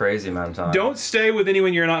isn't that crazy amount of time. Don't stay with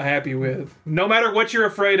anyone you're not happy with. No matter what you're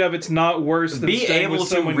afraid of, it's not worse than be staying able with to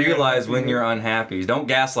someone realize you're when you're unhappy. Don't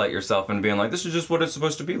gaslight yourself and being like, this is just what it's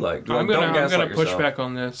supposed to be like. I'm Don't gaslight gonna push yourself. back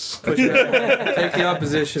on this. Take the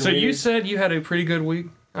opposition. So We you need- said you had a pretty good week.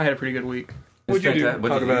 I had a pretty good week. What'd you do?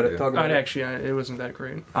 talk about it. Talk about it. It wasn't that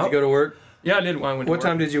great. Did you go to work? Yeah, I did. I went to What work.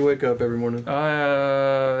 time did you wake up every morning?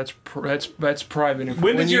 That's private information.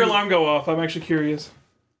 When does your you- alarm go off? I'm actually curious.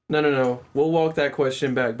 No. We'll walk that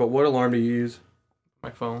question back. But what alarm do you use? My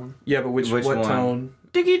phone. Yeah, but what Which one? tone?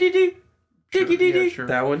 Yeah, sure.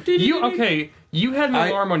 That one. You had an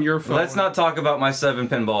alarm on your phone. Let's not talk about my 7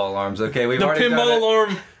 pinball alarms, okay? We've The already done pinball it.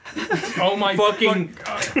 alarm. Oh my Fucking.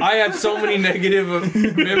 I have so many negative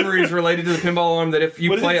memories related to the pinball alarm that if you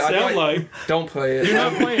What does play it I sound thought- like? Don't play it. Do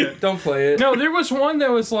not play it. Don't play it. No, there was one that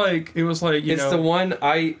was like you It's know. the one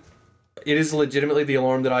it is legitimately the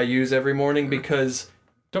alarm that I use every morning because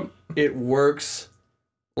Don't- it works.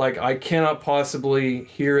 Like I cannot possibly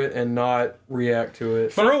hear it and not react to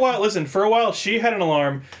it. For a while, she had an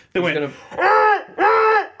alarm that went Gonna-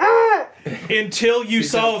 until you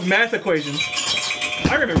solved math equations.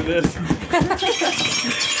 I remember this.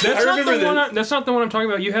 That's not the one. That's not the one I'm talking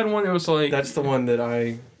about. You had one that was like That's the one that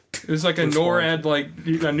I. it was like a Respond. NORAD, like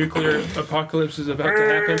a nuclear apocalypse is about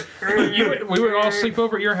to happen. We would all sleep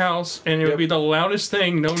over at your house, and it would be the loudest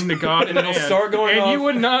thing known to God and It'll man. start going and off. you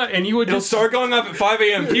would not, and you would It'll just start going off at 5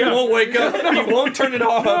 a.m. He won't wake up. He won't turn it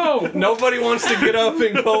off. No. Nobody wants to get up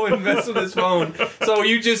and go and mess with his phone. So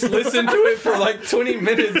you just listen to it for like 20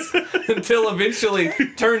 minutes until eventually,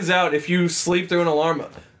 turns out if you sleep through an alarm,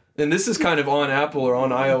 and this is kind of on Apple or on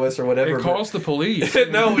iOS or whatever. It calls the police.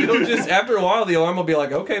 No, it'll just, after a while, the alarm will be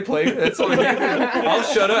like, okay, play it. That's on you. I'll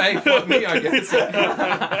shut up. Hey, fuck me, I guess.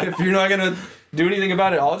 If you're not going to do anything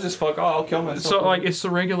about it, I'll just fuck off. I'll kill myself. So like it's the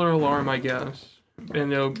regular alarm, I guess,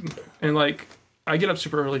 and like I get up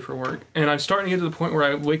super early for work, and I'm starting to get to the point where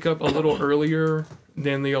I wake up a little earlier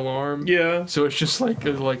than the alarm. Yeah. So it's just like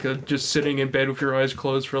a just sitting in bed with your eyes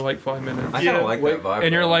closed for like 5 minutes. I kind Yeah, of like that vibe.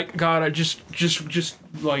 And you're though. like, God, I just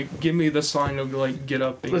like give me the sign of like get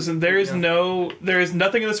up. And, Listen, there is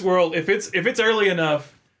nothing in this world. If it's early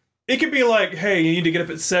enough, it could be like, hey, you need to get up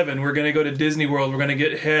at 7. We're gonna go to Disney World. We're gonna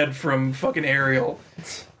get head from fucking Ariel.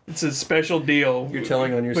 It's a special deal. You're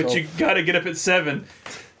telling on yourself. But you gotta get up at 7.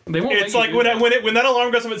 They won't It's let you like do when that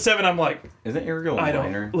alarm goes off at 7, I'm like, Isn't Ariel a I don't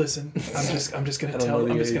minor? listen. I'm just gonna I don't know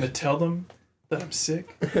the age. tell them that I'm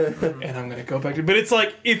sick, and I'm gonna go back to. But it's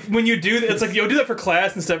like when you do that, it's like you'll do that for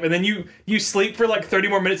class and stuff, and then you sleep for like 30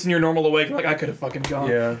 more minutes and you're normal awake. Like I could have fucking gone.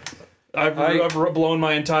 Yeah. I've blown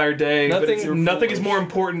my entire day. Nothing is more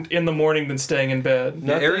important in the morning than staying in bed.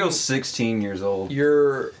 Yeah, Ariel's 16 years old.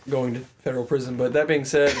 You're going to federal prison, but that being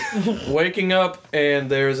said, waking up and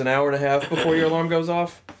there's an hour and a half before your alarm goes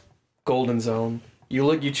off, golden zone.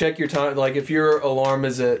 You check your time. Like if your alarm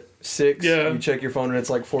is at 6, Yeah. you check your phone and it's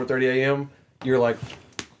like 4:30 a.m. You're like,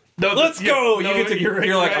 No, let's go. No, You get to.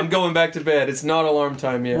 You're like, I'm going back to bed. It's not alarm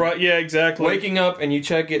time yet. Right? Yeah, exactly. Waking up and you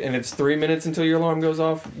check it and it's 3 minutes until your alarm goes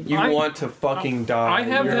off. You I- want to fucking die. I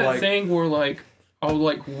have You're that like, thing where like I'll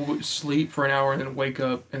like sleep for an hour and then wake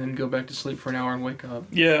up and then go back to sleep for an hour and wake up.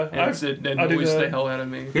 Yeah, And it I do annoys that. the hell out of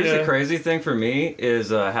me. Here's Yeah. the crazy thing for me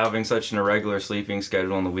is having such an irregular sleeping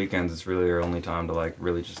schedule on the weekends. It's really your only time to like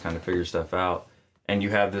really just kind of figure stuff out. And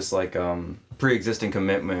you have this like pre-existing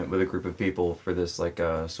commitment with a group of people for this like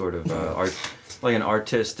sort of art, like an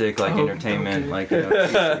artistic like entertainment like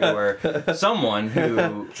where someone who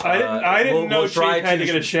I didn't know Chief had to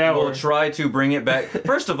get a shower. Will try to bring it back.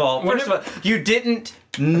 First of all, you didn't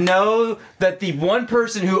know that the one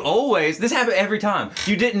person who always this happened every time.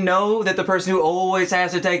 You didn't know that the person who always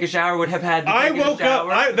has to take a shower would have had to I take woke a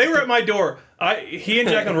shower. up. They were at my door. He and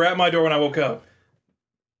Jacqueline were at my door when I woke up.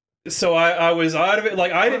 So I was out of it.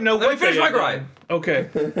 Like I didn't know Let me what finish they my had grind. done.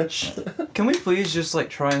 Okay. Can we please just like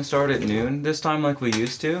try and start at noon this time like we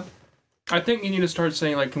used to? I think you need to start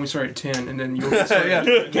saying like, "Can we start at 10?" and then you'll start. Yeah.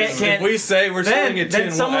 Can't If we say we're starting at 10,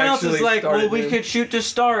 then someone we'll else is actually like, start well, at we noon. could shoot to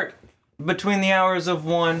start between the hours of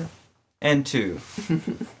 1 and 2.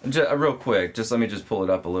 Real quick, just let me just pull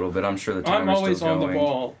it up a little bit. I'm sure the I'm timer's always still on going. the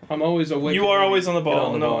ball. I'm always awake. You are always on the Get ball.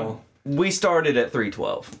 on the No, ball. We started at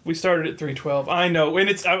 3:12. we started at 3:12. I know, and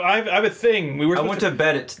it's I have a thing. We were I supposed went to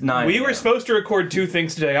bed at 9. We were supposed to record 2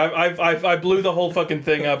 things today. I blew the whole fucking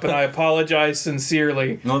thing up, and I apologize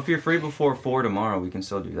sincerely. Well, if you're free before 4 tomorrow, we can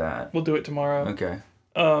still do that. We'll do it tomorrow. Okay.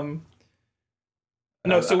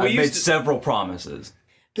 No, so I we made used to, several promises.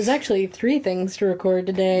 There's actually 3 things to record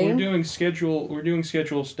today. We're doing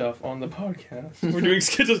schedule stuff on the podcast. We're doing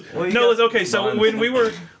schedules. Well, you No, got it's okay. So fun. when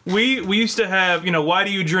we used to have, why do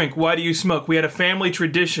you drink? Why do you smoke? We had a family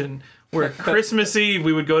tradition where Christmas Eve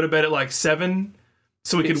we would go to bed at like 7,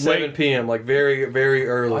 so we could 7 p.m. like very, very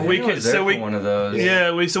early. We could- so we- one of those.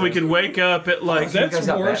 we could wake up at like. You guys That's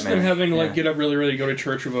got worse Batman. than having to Yeah. get up really early, go to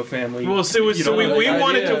church with a family. Well, so You we know, we like,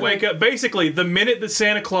 wanted to idea. wake up. Basically, the minute that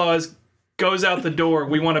Santa Claus goes out the door,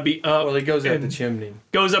 we want to be up. Well, he goes out and the chimney.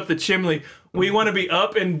 goes up the chimney. We want to be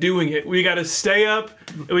up and doing it. We got to stay up.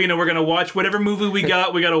 We're gonna watch whatever movie we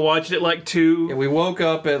got. We got to watch it at like 2. Yeah, we woke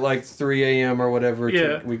up at like 3 a.m. or whatever.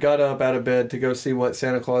 Yeah. We got up out of bed to go see what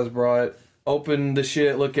Santa Claus brought. Open the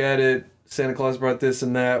shit, look at it. Santa Claus brought this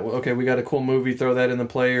and that. Okay, we got a cool movie. Throw that in the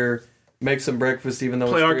player. Make some breakfast, even though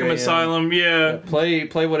Play it's 3 Arkham a.m. Asylum. Yeah, Play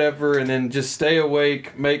whatever, and then just stay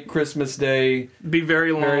awake. Make Christmas Day be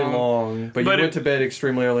very long. very long. But you But went to bed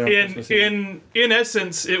extremely early on Christmas Eve. In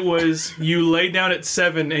essence, it was you lay down at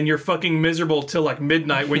 7 and you're fucking miserable till like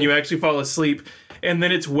midnight when you actually fall asleep, and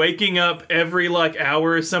then it's waking up every like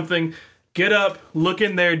hour or something. Get up, look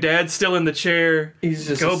in there. Dad's still in the chair. He's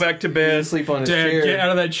just Go back to bed. He's asleep on his Dad, chair. get out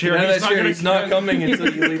of that chair. Get out of that chair. gonna- He's not coming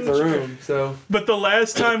until you leave the room. So But the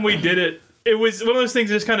last time we did it, it was one of those things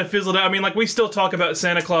that just kind of fizzled out. I mean, like, we still talk about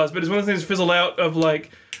Santa Claus, but it's one of those things that fizzled out of,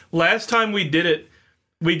 like, last time we did it,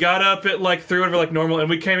 we got up at, like, 3 whatever, like, normal, and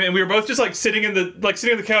we came in, and we were both just, like, sitting on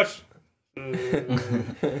the couch.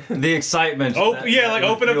 The excitement.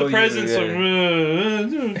 Open up the presents. Yeah.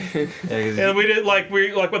 And we did, like,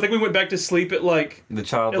 I think we went back to sleep at, like, The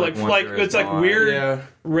child it's, like, weird. yeah.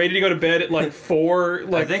 Ready to go to bed at, like, 4,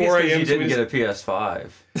 like, I think 4 it's because a.m. you so we didn't just- get a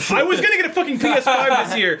PS5. I was gonna get a fucking PS5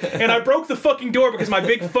 this year, and I broke the fucking door because my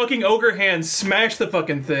big fucking ogre hand smashed the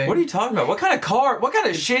fucking thing. What are you talking about? What kind of car? What kind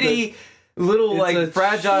of shitty little It's a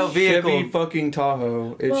fragile vehicle? Chevy fucking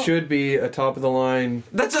Tahoe. It should be a top of the line.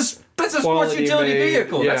 That's a sports Quality utility made,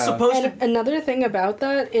 vehicle. That's yeah. supposed to. And another thing about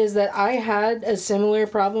that is that I had a similar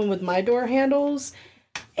problem with my door handles.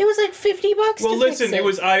 It was like $50 Well, to listen, fix it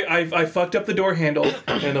was I fucked up the door handle,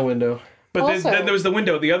 And the window. but Also- then there was the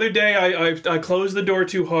window. The other day, I closed the door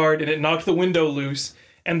too hard, and it knocked the window loose,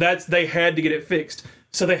 and they had to get it fixed.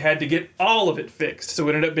 So they had to get all of it fixed. So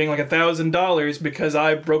it ended up being like $1,000 because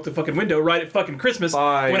I broke the fucking window right at fucking Christmas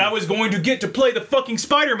Fine. when I was going to get to play the fucking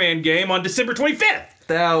Spider-Man game on December 25th.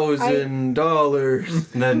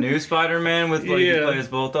 $1,000. The new Spider-Man with you Yeah. play as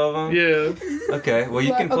both of them. Yeah. Okay. Well,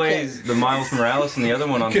 you can play the Miles Morales and the other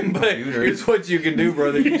one on the computer. Here's what you can do,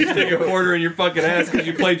 brother. You stick a quarter in your fucking ass because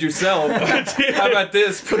you played yourself. How about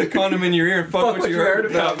this? Put a condom in your ear and fuck what you heard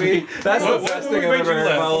about me. That's the What best thing I've made ever you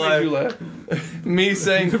heard in my laugh? What made you life. laugh? Me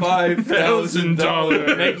saying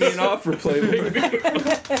 $5,000. Make me an offer, Playboy.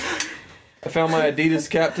 I found my Adidas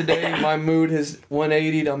cap today. My mood has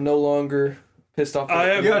 180'd. I'm no longer pissed off. I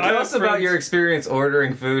have- Yo, I tell have us about friends- your experience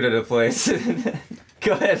ordering food at a place.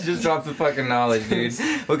 Go ahead, just drop the fucking knowledge, dude.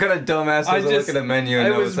 What kind of dumbass doesn't look at a menu and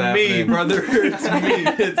it know was what's me, happening? brother.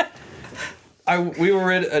 It's me. We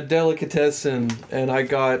were at a delicatessen, and I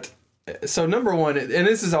got. So number one, and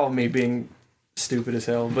this is all me being stupid as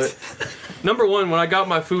hell, but number one, when I got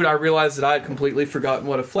my food, I realized that I had completely forgotten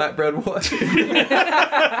what a flatbread was.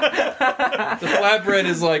 The flatbread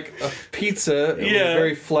is like a pizza with Yeah.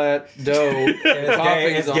 very flat dough.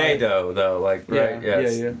 It's gay dough, though. Like, right?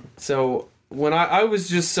 Yes. Yeah. So when I was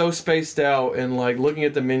just so spaced out and like looking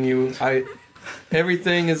at the menu,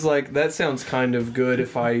 everything is like, that sounds kind of good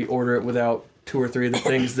if I order it without 2 or 3 of the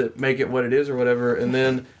things that make it what it is or whatever. And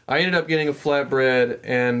then I ended up getting a flatbread,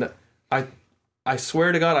 and I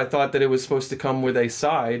swear to God, I thought that it was supposed to come with a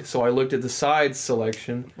side, so I looked at the side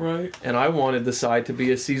selection, Right. and I wanted the side to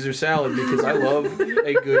be a Caesar salad because I love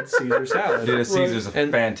a good Caesar salad. Dude, a Caesar's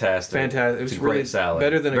And fantastic. fantastic. It It's was a great really salad.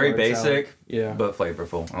 better than a very garden basic, salad. Yeah, but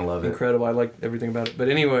flavorful. I love it. incredible. I liked everything about it. But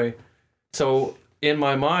anyway, so in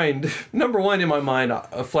my mind, number one, in my mind, a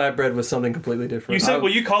flatbread was something completely different. You said,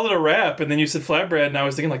 well, you call it a wrap, and then you said flatbread, and I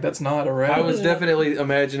was thinking, like, that's not a wrap. I was definitely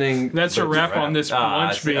imagining. That's a wrap on this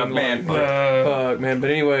lunch being man. like, Fuck, man.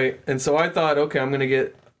 But anyway, and so I thought, okay, I'm gonna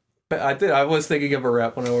get. I was thinking of a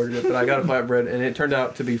wrap when I ordered it, but I got a flatbread, and it turned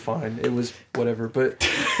out to be fine. It was whatever. But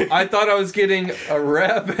I thought I was getting a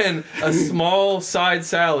wrap and a small side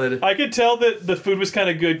salad. I could tell that the food was kind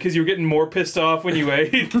of good because you were getting more pissed off when you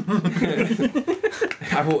ate.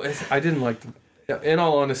 I didn't like. In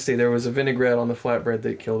all honesty, there was a vinaigrette on the flatbread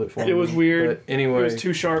that killed it for me. It was weird. But anyway, It was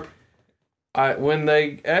too sharp. when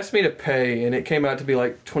they asked me to pay, and it came out to be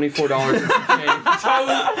like $24 and some change.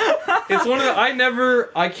 It's one of the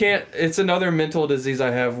I can't. It's another mental disease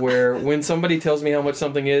I have where when somebody tells me how much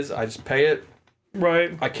something is, I just pay it,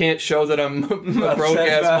 Right. I can't show that I'm a broke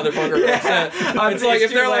ass motherfucker. Yeah. Upset. It's like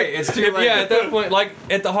if they're like, it's too late. yeah, at that point, like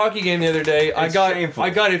at the hockey game the other day, I got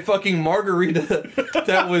a fucking margarita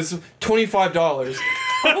that was $25.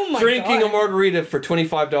 Oh my Drinking God. a margarita for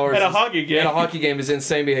 $25 At a hockey game. At a hockey game is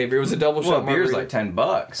insane behavior. It was a double Well, shot beer's margarita. like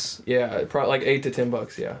 $10. Yeah, probably like $8 to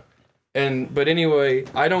 $10. Yeah. But anyway,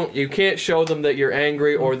 you can't show them that you're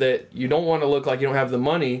angry or that you don't want to look like you don't have the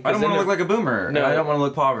money. I don't want to look like a boomer. No. No, I don't want to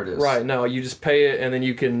look poverty. Right, no, you just pay it and then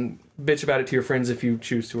you can bitch about it to your friends if you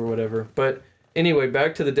choose to or whatever. But anyway,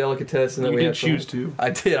 back to the delicatessen that You we did had. choose to. I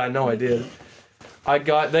did, I know I did.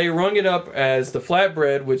 They rung it up as the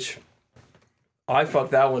flatbread, which I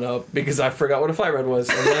fucked that one up because I forgot what a flatbread was.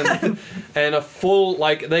 And then and a full,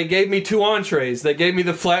 like, they gave me 2 entrees. They gave me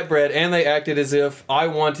the flatbread and they acted as if I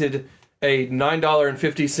wanted a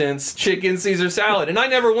 $9.50 chicken Caesar salad. And I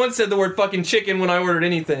never once said the word fucking chicken when I ordered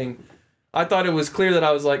anything. I thought it was clear that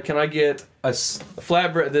I was like, can I get this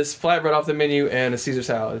flatbread off the menu and a Caesar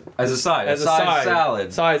salad? As a side. As a side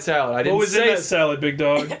salad. Side salad. I didn't What was say in that salad, big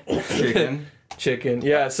dog? Chicken. chicken.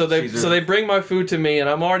 Yeah, so they bring my food to me and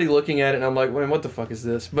I'm already looking at it and I'm like, man, what the fuck is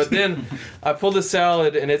this? But then I pull the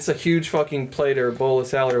salad and it's a huge fucking plate or bowl of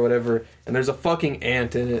salad or whatever and there's a fucking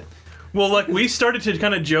ant in it. Well, like, we started to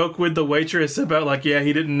kind of joke with the waitress about, like, yeah,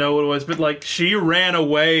 he didn't know what it was, but, like, she ran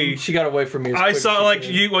away. She got away from me. I saw, like,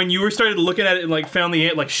 when you were started looking at it and, like, found the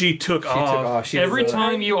ant, like, she took off. Every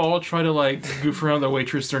time you all try to, like, goof around the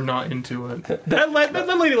waitress, they're not into it. That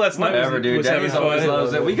lady last night Whatever, dude. was having Denny's always fun.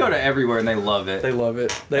 loves it. We go to everywhere and they love it. They love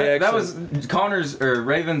it. That was Connor's or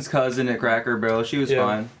Raven's cousin at Cracker Barrel. She was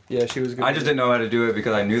fine. Yeah, she was good. I just didn't know how to do it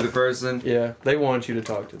because I knew the person. Yeah, they want you to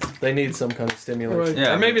talk to them. They need some kind of stimulation. Right.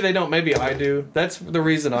 Yeah. Or maybe they don't. Maybe I do. That's the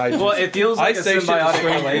reason I. Well, it feels like I a say shit to symbiotic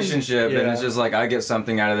strangers. relationship, Yeah. and it's just like I get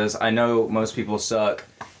something out of this. I know most people suck,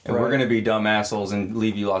 and we're Right. gonna be dumb assholes and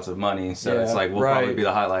leave you lots of money. So Yeah, it's like we'll right. probably be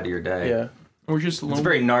the highlight of your day. Yeah. We're just It's a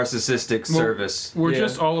very narcissistic service. We're Yeah.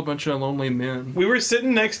 just all a bunch of lonely men. We were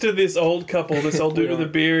sitting next to this old couple, this old dude with a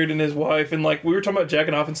beard and his wife, and, like, we were talking about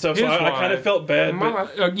jacking off and stuff, so His I kind of wife. felt bad,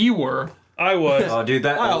 but You were. I was. Oh, dude,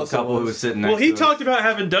 that I old also couple who was. was sitting next Well, he to us. talked about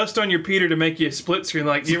having dust on your Peter to make you a split screen.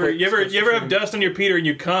 Like, you ever have dust on your Peter and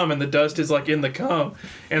you cum, and the dust is like in the cum,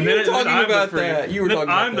 and You then were talking I'm about the freak. that. You were Then talking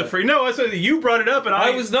about I'm the that. freak. No, I said you brought it up, and I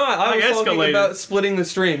was not. I was talking escalated. about splitting the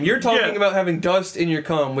stream. You're talking Yeah. about having dust in your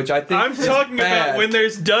cum, which I think I'm is talking bad. about when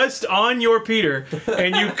there's dust on your Peter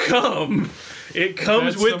and you cum. It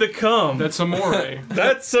comes That's with a- the cum. That's amore.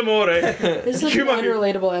 That's amore. This is Come an on.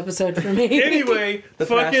 unrelatable episode for me. Anyway, past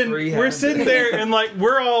fucking, three we're have sitting there and, like,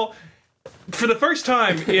 we're all, for the first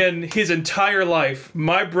time in his entire life,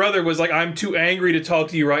 my brother was like, I'm too angry to talk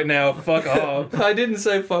to you right now. Fuck off. I didn't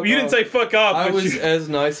say fuck. You didn't off. say fuck off. I but was you, as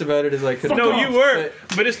nice about it as I could. no, be. you were.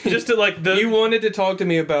 But it's just to, like, the. You wanted to talk to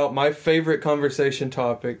me about my favorite conversation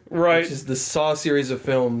topic, Right. Which is the Saw series of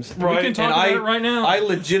films. Right. We can talk And about it right now. I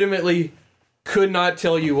legitimately could not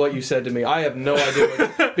tell you what you said to me. I have no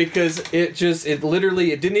idea because it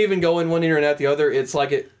didn't even go in one ear and out the other. It's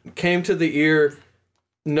like it came to the ear,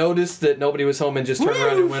 noticed that nobody was home, and just turned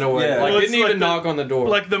around and went away. Yeah. Like Well, didn't it's even like knock on the door.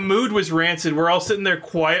 Like, the mood was rancid. We're all sitting there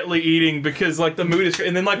quietly eating because, like, the mood is.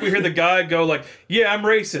 And then, like, we hear the guy go, like, yeah, I'm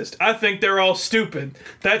racist. I think they're all stupid.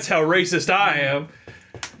 That's how racist I am.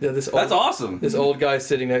 Yeah, this That's awesome. This old guy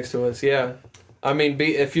sitting next to us. Yeah. I mean,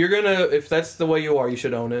 if that's the way you are, you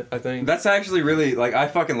should own it. I think. That's actually really, like, I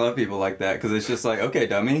fucking love people like that because it's just like, okay,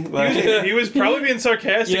 dummy. Like, He was probably being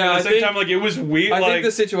sarcastic, Yeah, but I at the same think- time, like, it was weird. I like, think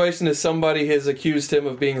the situation is somebody has accused him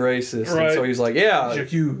of being racist, and Right. so he's like, "Yeah,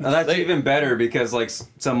 you. and that's They- even better because, like,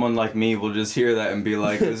 someone like me will just hear that and be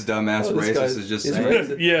like, this dumbass oh, this racist guy's- is just he's saying.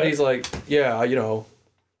 racist." Yeah. And he's like, "Yeah, you know,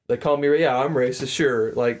 they call me, yeah, I'm racist,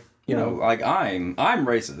 sure, like, you You know, know, like, I'm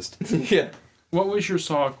racist. yeah." What was your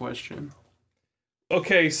Saw question?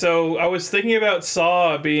 Okay, so I was thinking about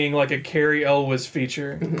Saw being like a Carrie Elwes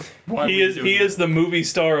feature. Why He is the movie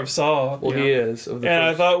star of Saw. Well, he is. Of the And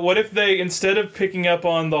I first- thought, what if they, instead of picking up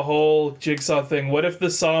on the whole Jigsaw thing, what if the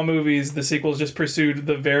Saw movies, the sequels, just pursued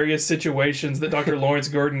the various situations that Dr. Lawrence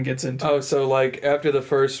Gordon gets into? Oh, so like after the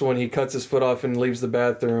first one, he cuts his foot off and leaves the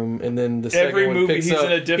bathroom, and then the second Every one movie, picks he's up.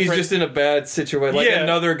 in a different- He's just in a bad situation. Like Yeah.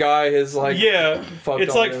 another guy is like, Yeah, fucked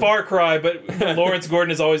it's on like him. Far Cry, but Lawrence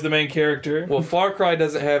Gordon is always the main character. Well, Far Cry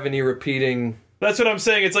doesn't have any repeating. That's what I'm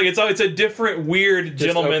saying. It's like it's a different weird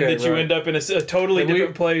gentleman okay, that you right. end up in a totally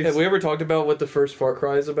different place. Have we ever talked about what the first Far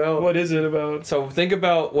Cry is about? What is it about? So think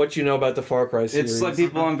about what you know about the Far Cry series. It's like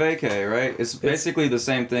people on vacay, right? It's basically the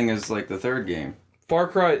same thing as, like, the third game. Far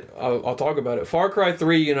Cry, I'll talk about it. Far Cry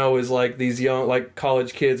 3, you know, is like these young, like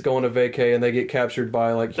college kids going to vacay and they get captured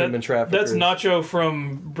by like human traffickers. That's Nacho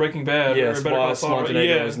from Breaking Bad. Yes, or Better Call Boss Saul.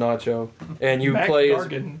 Montenegro is Nacho, and you Mac play as,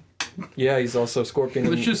 Gargan. yeah, he's also Scorpion.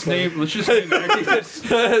 Let's just name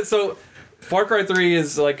actors. So Far Cry 3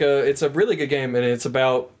 is like it's a really good game, and it's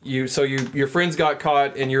about you. So your friends got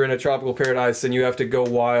caught, and you're in a tropical paradise, and you have to go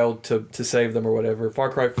wild to save them or whatever. Far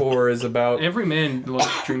Cry 4 is about Every man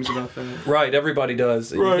dreams about that. right. Everybody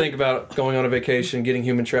does. Right. You think about going on a vacation, getting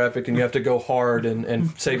human trafficked, and you have to go hard and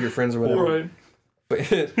save your friends or whatever.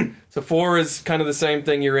 Right. So 4 is kind of the same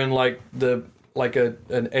thing. You're in like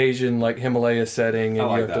an Asian like Himalaya setting, and I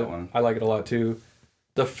like you have that to. one. I like it a lot too.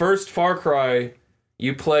 The first Far Cry,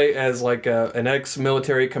 you play as like an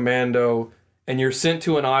ex-military commando, and you're sent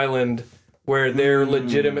to an island where they're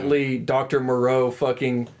legitimately Dr. Moreau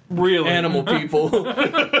fucking Really? animal people.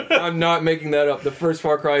 I'm not making that up. The first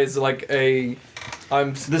Far Cry is like The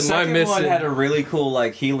second one had a really cool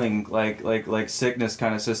like healing like sickness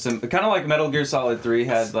kind of system, kind of like Metal Gear Solid 3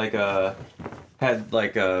 had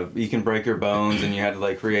like you can break your bones and you had to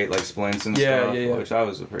like create like splints and stuff, which I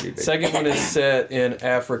was a pretty big. Second one is set in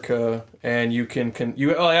Africa, and you can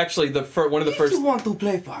actually one of the first. You want to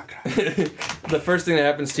play Far Cry? The first thing that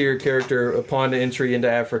happens to your character upon entry into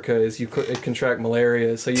Africa is you contract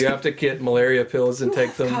malaria, so you have to get malaria pills and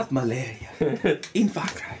take them. Got malaria in Far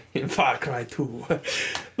Cry. In Far Cry 2.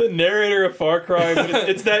 The narrator of Far Cry, but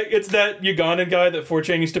it's that Ugandan guy that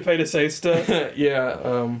 4chan used to pay to say stuff.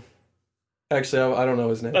 Yeah. Actually, I don't know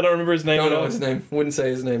his name. I don't remember his name. Don't know his name. Wouldn't say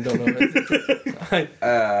his name. Don't know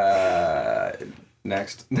it.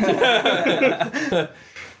 Next.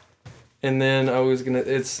 And then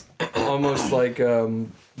it's almost like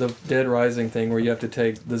the Dead Rising thing where you have to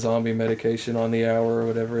take the zombie medication on the hour or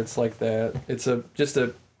whatever. It's like that. It's just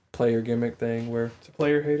a player gimmick thing where It's a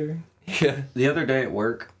player hater. yeah. The other day at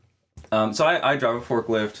work, so I drive a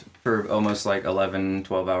forklift for almost like 11,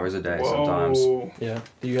 12 hours a day sometimes. Yeah.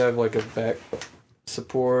 Do you have like a back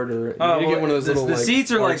support or Oh, you get one of those little the like,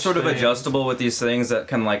 seats are like arch sort of things? adjustable with these things that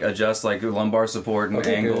can like adjust like lumbar support and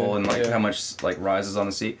Okay, angle good. and like Yeah. how much like rises on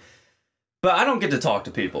the seat. But I don't get to talk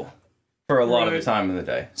to people for a lot of the Right. time in the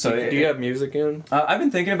day. So Do you have music in? I've been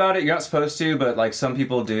thinking about it. You're not supposed to, but like some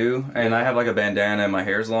people do. And I have like a bandana and my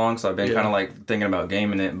hair's long, so I've been Yeah. kind of like thinking about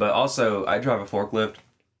gaming it. But also, I drive a forklift,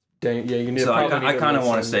 Dang, yeah, you need. so I probably need kind of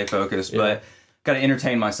want to listen. stay focused, Yeah. but got to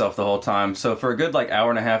entertain myself the whole time. So for a good like hour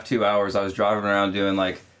and a half, 2 hours, I was driving around doing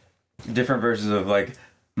like different versions of like,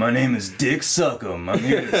 my name is Dick Suckum. I'm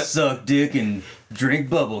here to suck dick and drink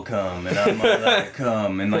bubble cum, and I'm all that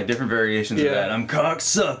cum, and like different variations of Yeah. that. I'm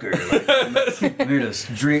cocksucker. Like, I'm here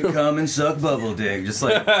to drink cum and suck bubble dick. Just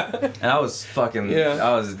like, and I was fucking, Yeah.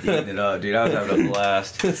 I was eating it up, dude. I was having a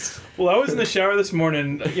blast. Well, I was in the shower this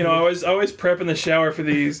morning. You know, I always prep in the shower for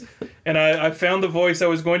these, and I found the voice. I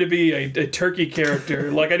was going to be a turkey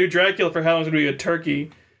character, like I do Dracula for Halloween. I was going to be a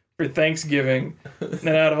turkey for Thanksgiving, and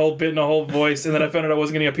I had a whole bit and a whole voice, and then I found out I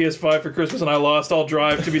wasn't getting a PS5 for Christmas, and I lost all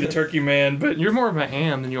drive to be the turkey man. But You're more of a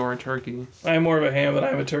ham than you are a turkey. I am more of a ham than I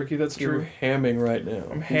am a turkey. That's You're true. hamming right now.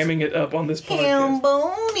 I'm hamming it up on this podcast.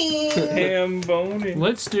 Ham bony.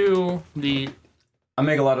 Let's do the. I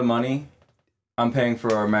make a lot of money. I'm paying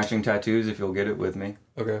for our matching tattoos if you'll get it with me.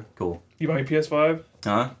 Okay. Cool. You buy me PS5?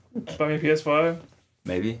 Huh? Buy me PS5?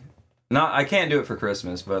 Maybe. No, I can't do it for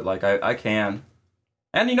Christmas, but like I can.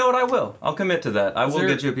 And you know what? I will. I'll commit to that. I will there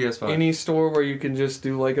get you a PS5. Any store where you can just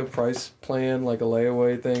do like a price plan, like a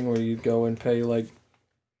layaway thing, where you go and pay like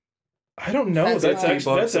I don't know. That's That's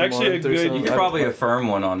 $50 actually a a month or good. You something. could probably affirm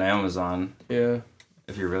one on Amazon yeah.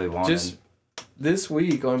 if you really wanted. Just this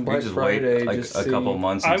week on You Black could just Friday, wait like just a see. couple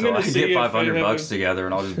months I'm until gonna I see get if $500 they have bucks a- together,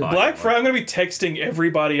 and I'll just buy Black one. Friday. I'm gonna be texting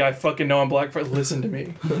everybody I fucking know on Black Friday. Listen to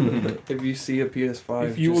me. If you see a PS5,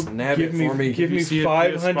 If you just will nab give it me, for me. give You me see a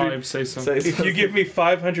 500. PS5, say something. Say If you give me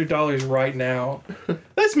 $500 right now,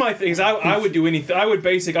 that's my thing. Is I would do anything. I would do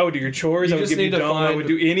your chores. You I would just give you need to dumb. I find- would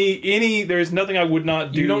do any. There's nothing I would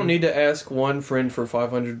not do. You don't need to ask one friend for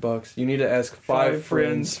 $500. You need to ask five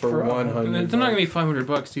friends for $100. They're not gonna be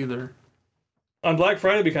 $500 either. on Black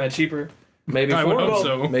Friday. It'd be kind of cheaper. Maybe I would $4. hope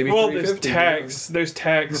so. Maybe Well, there's $350. tax. There's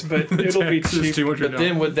tax, but it'll be Tax is cheap. $200. But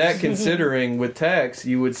then with that considering with tax,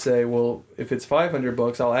 you would say, well, if it's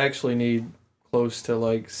 $500, I'll actually need close to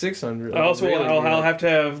like $600. I also Really I'll need have to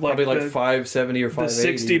have like probably like the, $570 or the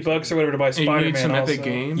 $580. $60 or whatever to buy And you Spider-Man. need some also. Epic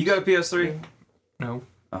games. You got a PS3? No.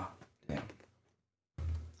 Oh, damn.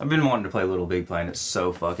 I've been wanting to play Little Big Planet. It's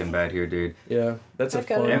so fucking bad here, dude. Yeah, that's a I've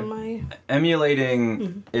got it fun. on my.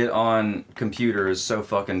 Emulating it on computer is so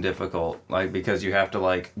fucking difficult, like, because you have to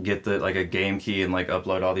like get the like a game key and like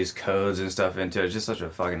upload all these codes and stuff into it. It's just such a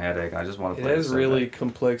fucking headache. I just want to play It has so really bad.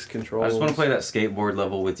 complex controls. I just want to play that skateboard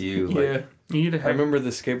level with you. Like, Yeah, You need to I hack. remember the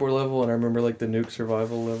skateboard level, and I remember like the nuke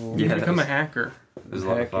survival level. You Yeah, become a that's- hacker. it was a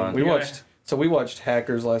lot of Hacking. fun. We Yeah. watched. So we watched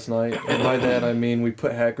Hackers last night, and by that I mean we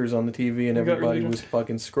put Hackers on the TV, and We got everybody really was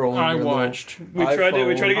fucking scrolling. I their little- watched. We tried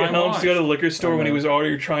to get I Helms to go to the watched. liquor store when he was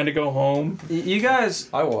already trying to go home. You guys,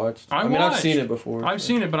 I watched. I I mean, I've watched. seen it before. I've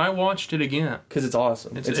seen it, but I watched it again. because it's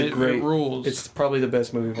awesome. It's a it great. rules. It's probably the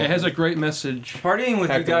best movie. of all It has a time. great message. partying with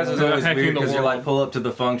Hacking you guys is the- always hacking weird the because you're world. like pull up to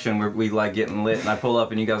the function where we like getting lit, and I pull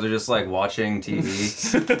up and you guys are just like watching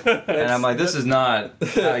TV, and I'm like, this is not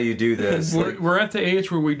how you do this. Like, We're at the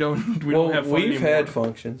age where we don't Well, have fun we've anymore. had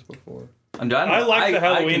functions before. I'm done. I like the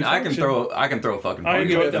Halloween I can function. throw a fucking I party.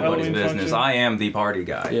 enjoyed It's the nobody's Halloween business. function. I am the party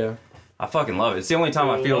guy. Yeah. I fucking love it. It's the only time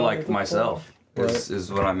I feel like myself. Right.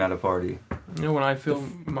 Is when I'm at a party. You know when I feel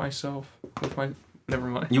myself with my. Never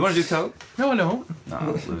mind. You want to do coke? No, I don't.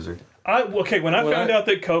 Nah, loser. When I found out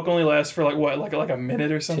that Coke only lasts for like a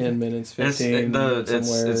minute or something. 10 minutes, It's 15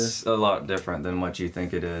 somewhere. it's a lot different than what you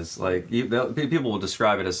think it is. Like people will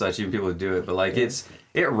describe it as such, even people who do it, but like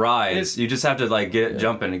it rides. You just have to like get it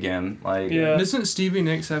jumping again. Like Yeah. Doesn't Stevie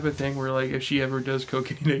Nicks have a thing where like if she ever does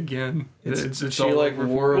cocaine again, it's she all like over for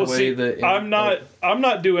wore her? Well, away see, the. I'm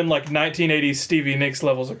not doing like 1980s Stevie Nicks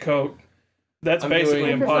levels of Coke. That's I'm basically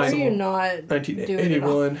doing- I prefer impossible. you not do it at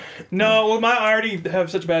all. 1981. No, well, I already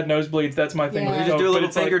have such bad nosebleeds. That's my thing. Yeah. with you just Coke, do a but little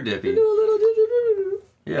it's like- finger dippy. Do a little.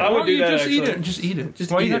 Yeah. I would Why do don't you that, just eat actually. it? Just eat it.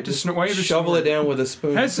 Just why eat you have it. to? Just Why you have to shovel snort it down with a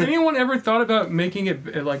spoon. Has anyone ever thought about making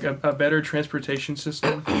it like a better transportation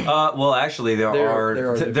system? Well, actually, There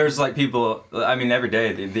are there's like people. I mean, every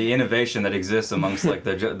day the innovation that exists amongst like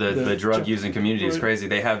the drug using community is crazy.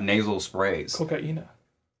 They have nasal sprays. Cocaine.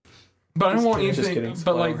 But I don't want Just anything. kidding,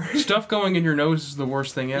 But like flower. stuff going in your nose is the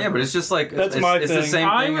worst thing ever. Yeah, but it's just like That's it's, my it's the thing. same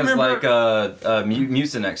I thing as remember- like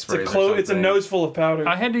Mucinex sprays. It's a nose full of powder.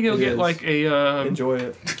 I had to go It get is. like a Enjoy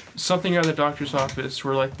it. something out of the doctor's office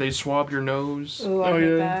where like they swab your nose. Ooh, I Oh, hate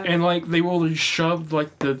yeah. that. And like they will shove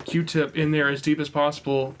like the Q-tip in there as deep as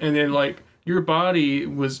possible, and then like your body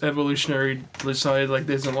was evolutionary decided like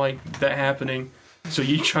doesn't like that happening, so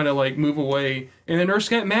you try to like move away, and the nurse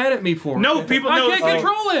got mad at me for it. No, people. I No, can't like,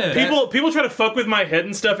 control it. people try to fuck with my head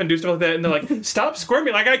and stuff and do stuff like that, and they're like, "Stop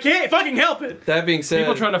squirming!" Like I can't fucking help it. That being said,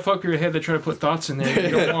 People try to fuck your head. They try to put thoughts in there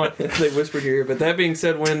you don't want. they whispered your ear. But that being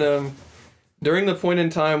said, when during the point in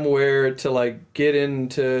time where to like get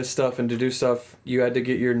into stuff and to do stuff, you had to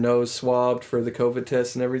get your nose swabbed for the COVID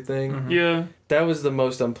test and everything. Yeah. That was the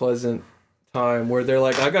most unpleasant time where they're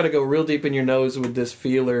like, I got to go real deep in your nose with this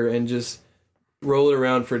feeler and just roll it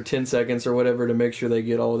around for 10 seconds or whatever to make sure they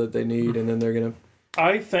get all that they need, and then they're gonna.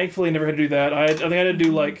 I thankfully never had to do that. I think I had to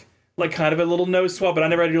do like kind of a little nose swab, but I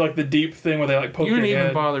never had to do like the deep thing where they like poke You your didn't even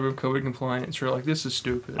head. bother with COVID compliance. You're like, this is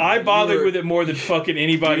stupid. I bothered You were- with it more than fucking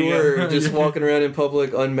anybody You else. were just walking around in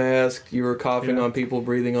public unmasked. You were coughing on people,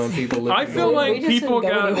 breathing on people. I feel lifting like We just people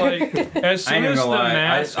didn't go got anywhere. like as I soon ain't even as the gonna lie.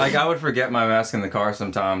 mask. I would forget my mask in the car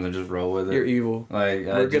sometimes and just roll with it. You're evil. Like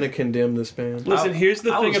We're gonna condemn this band. Listen, here's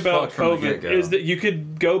the I thing was about fucked from the COVID get-go. is that you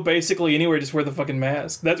could go basically anywhere, just wear the fucking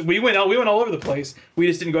mask. We went all over the place. We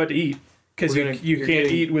just didn't go out to eat because We're you you're can't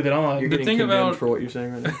getting- eat with it on. You're The getting thing condemned about- for what you're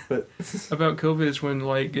saying right now. But about COVID is when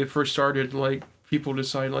like it first started, like people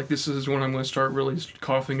decided like this is when I'm going to start really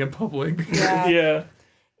coughing in public. Yeah. Yeah,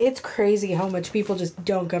 It's crazy how much people just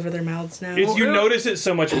don't cover their mouths now. it's you yeah. notice it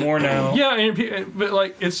so much more now. Yeah, but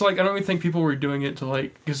like it's like I don't even think people were doing it to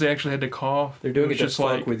like because they actually had to cough. they're doing it was to just fuck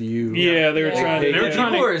like with you. Yeah, they were Yeah. trying. They were yeah.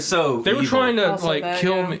 trying to- people are so they were evil. trying to Also like that,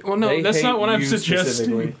 kill yeah. me. Well, no, They that's hate not what I'm you suggesting.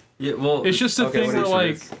 specifically. Yeah, well, It's just a Okay, thing what where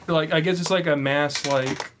is like I guess it's like a mass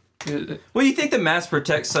like. well, you think the mask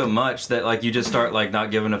protects so much that like you just start like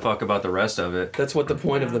not giving a fuck about the rest of it. That's what the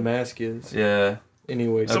point of the mask is. Yeah.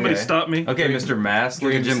 Anyway, Somebody Okay. stop me. Okay, Mr. Mask.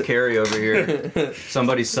 Look at Jim Carrey over here.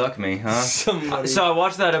 Somebody suck me, huh? somebody. So I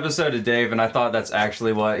watched that episode of Dave, and I thought that's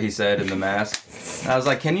actually what he said in the mask. And I was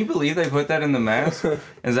like, "Can you believe they put that in the mask?"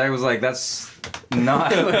 And Zach was like, "That's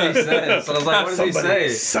not what he said." So I was like, "What does he Somebody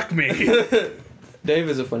say?" Suck me. Dave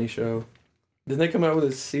is a funny show. Didn't they come out with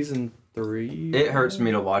a season 3? It hurts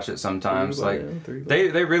me to watch it sometimes. Three by Like now, three by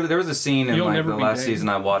they really there was a scene in You'll like never the be last Dave. season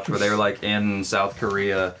I watched where they were like in South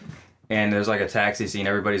Korea, and there's like a taxi scene.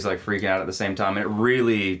 Everybody's like freaking out at the same time. And it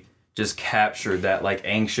really just captured that like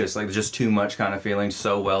anxious, like just too much kind of feeling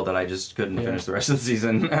so well that I just couldn't Yeah. finish the rest of the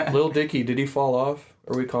season. Lil Dicky, did he fall off?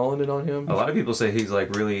 Are we calling it on him? A lot of people say he's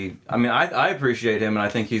like really. I mean, I appreciate him, and I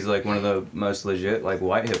think he's like one of the most legit like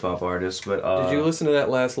white hip hop artists. But Did you listen to that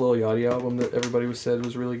last Lil Yachty album that everybody said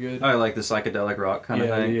was really good? I like the psychedelic rock kind of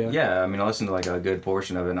thing. Yeah. Yeah, I mean, I listened to like a good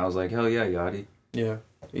portion of it, and I was like, hell yeah, Yachty. Yeah.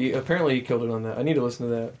 Apparently he killed it on that. I need to listen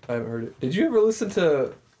to that. I haven't heard it. Did you ever listen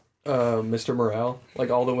to Mr. Morale? Like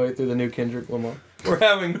all the way through the new Kendrick Lamar? We're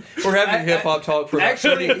having hip hop talk for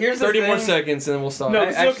actually, here's the 30 more thing. seconds and then we'll stop. No,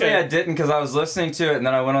 Actually, I didn't because I was listening to it, and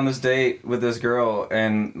then I went on this date with this girl,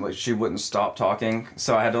 and like she wouldn't stop talking,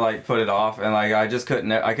 so I had to like put it off, and like I just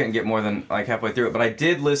couldn't get more than like halfway through it. But I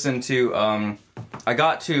did listen to I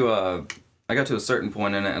got to a certain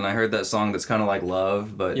point in it, and I heard that song that's kind of like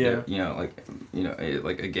Love, but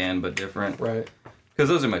like again, but different. Right. Because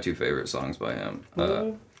those are my two favorite songs by him.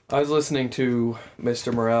 I was listening to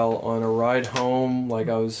Mr. Morale on a ride home. Like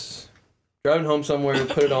I was driving home somewhere,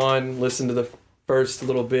 put it on, listened to the first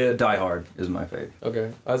little bit. Die Hard is my fave.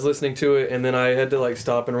 Okay. I was listening to it, and then I had to like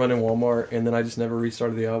stop and run in Walmart, and then I just never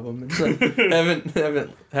restarted the album.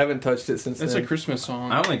 haven't touched it since It's then. a Christmas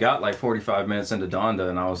song. I only got like 45 minutes into Donda,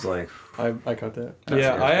 and I was like, I got that. That's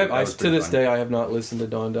Yeah, good. I have. That was To pretty this funny. day, I have not listened to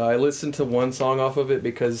Donda. I listened to one song off of it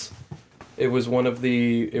because it was one of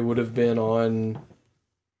the. It would have been on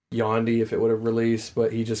Yandi if it would have released,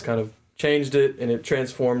 but he just kind of changed it, and it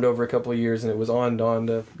transformed over a couple of years, and it was on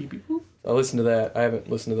Donda. I listened to that. I haven't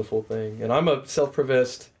listened to the full thing, and I'm a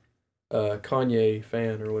self-professed Kanye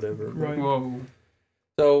fan or whatever. Right. Whoa.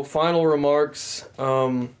 So, final remarks.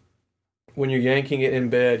 When you're yanking it in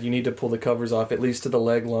bed, you need to pull the covers off, at least to the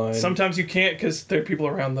leg line. Sometimes you can't because there are people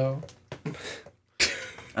around though.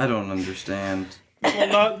 I don't understand.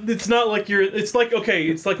 Well, it's not like you're. It's like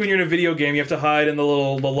when you're in a video game, you have to hide in the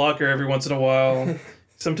locker every once in a while.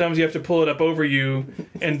 Sometimes you have to pull it up over you,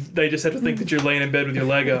 and they just have to think that you're laying in bed with your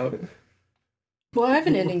leg up. Well, I have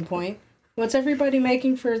an ending point. What's everybody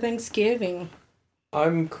making for Thanksgiving?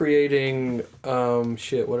 I'm creating,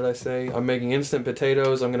 what did I say? I'm making instant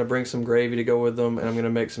potatoes. I'm going to bring some gravy to go with them, and I'm going to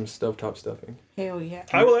make some stovetop stuffing. Hell yeah.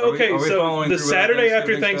 I will. Are we Okay, so following the through with Saturday the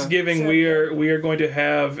after Thanksgiving Thanksgiving, we are going to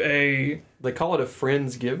have a. They call it a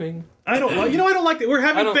Friendsgiving. I don't like. I don't like that. We're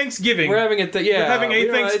having Thanksgiving. We're having it. Yeah, We're having a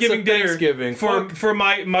Thanksgiving dinner Thanksgiving for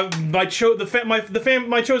my chosen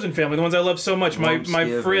family, the ones I love so much, my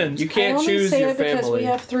Thanksgiving. friends. You I can't only choose say your it because family. we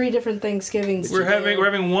have 3 different Thanksgivings. We're having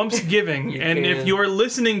Wumpsgiving, You and if can. you're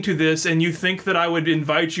listening to this and you think that I would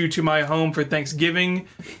invite you to my home for Thanksgiving,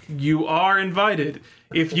 you are invited.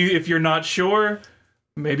 If you're not sure,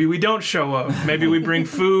 maybe we don't show up. Maybe we bring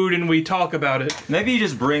food and we talk about it. Maybe you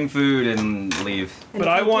just bring food and leave. And But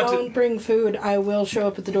if I you want to- don't bring food, I will show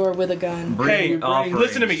up at the door with a gun. Hey, offerings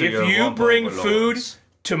listen to me. to If your you lump bring overlords. food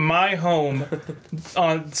to my home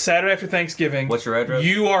on Saturday after Thanksgiving, What's your address?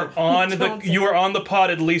 you are on Don't say the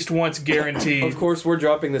pod at least once, guaranteed. Of course, we're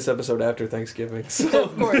dropping this episode after Thanksgiving. So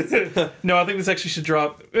Of course. No, I think this actually should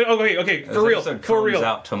drop. Okay, This for real, episode for comes real.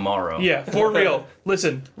 out tomorrow. Yeah, for real.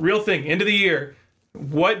 Listen, real thing. End of the year.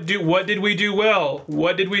 What did we do well?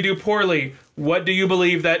 What did we do poorly? What do you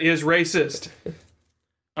believe that is racist?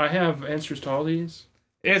 I have answers to all these.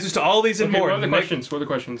 Answers to all these and Okay, more. what are the Make- questions? What are the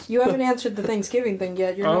questions? You haven't answered the Thanksgiving thing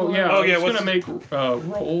yet. You're not Oh allowed. yeah. Oh, yeah, I was what's- gonna make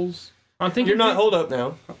rolls. I'm thinking you're not. Hold up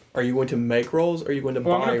now. Are you going to make rolls? Or are you going to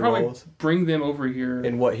Well, I'm buy gonna probably rolls? bring them over here.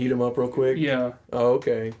 And what? Heat them up real quick. Yeah, Oh,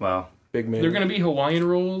 okay. Wow. Big man. they're gonna be Hawaiian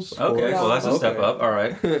rolls. Okay, well that's a step Okay. up. All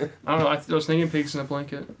right. I don't know. I was thinking pigs in a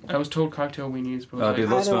blanket. I was told cocktail weenies, but I Oh, was dude,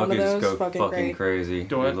 like, Little Either one of Smokies those, go fucking fucking great. crazy.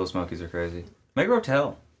 Do it. Little Smokies are crazy. Make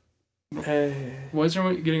Rotel. Hey, why is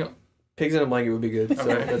everyone getting? pigs in a blanket would be good. So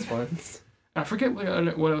Okay. that's fine. I forget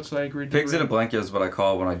what else I agreed to. Pigs in a bring. blanket is what I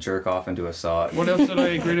call when I jerk off into a sot. What else did I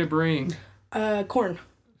agree to bring? Corn.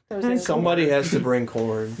 That was it. Somebody has to bring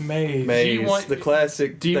corn. Maize. Maize, Do you want- the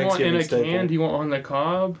classic Do you want in Thanksgiving a staple. can? Do you want on the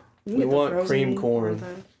cob? You can we get the want frozen cream corn. all the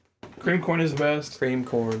time. Cream corn is the best. Cream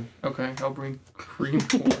corn. Okay, I'll bring cream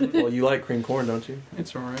corn. Well, you like cream corn, don't you?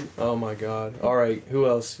 It's alright. Oh my God! All right, who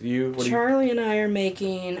else? You? What do you? Charlie and I are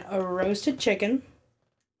making a roasted chicken.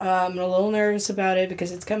 I'm a little nervous about it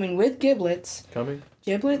because it's coming with giblets. Coming?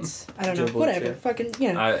 Giblets? I don't know. Giblets, Whatever. yeah. Fucking,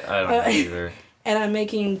 you know. I don't know either. And I'm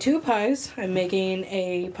making 2 pies. I'm making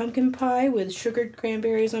a pumpkin pie with sugared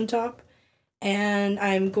cranberries on top. And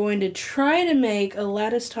I'm going to try to make a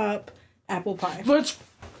lattice top apple pie. Let's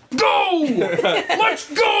go!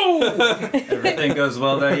 Let's go! Everything goes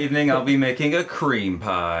well that evening. I'll be making a cream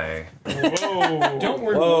pie. Whoa. Don't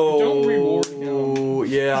worry. Oh, Don't reward him.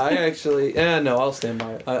 yeah. I actually. No, I'll stand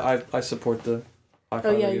by it. I support the.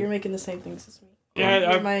 Oh, yeah, you're making the same things as me.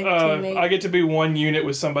 Yeah, You're my teammate. I get to be one unit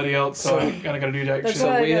with somebody else, so I kind of got to do that That's shit.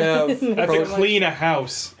 why So we I have gotta I have make to it clean a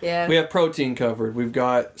house. Yeah. We have protein covered. We've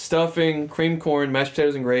got stuffing, cream corn, mashed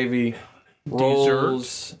potatoes and gravy,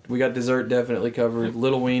 rolls. We got dessert definitely covered.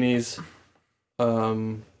 Little weenies.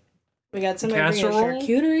 We got somebody bringing a Casserole?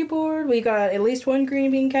 charcuterie board. We got at least one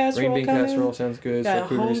green bean casserole Green bean coming. casserole sounds good. Got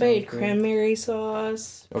Charcuterie homemade sounds good. cranberry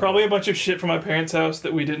sauce. Okay. Probably a bunch of shit from my parents' house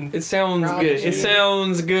that we didn't. It sounds Probably. good. It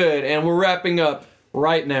sounds good. And we're wrapping up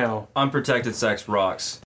right now. Unprotected sex rocks.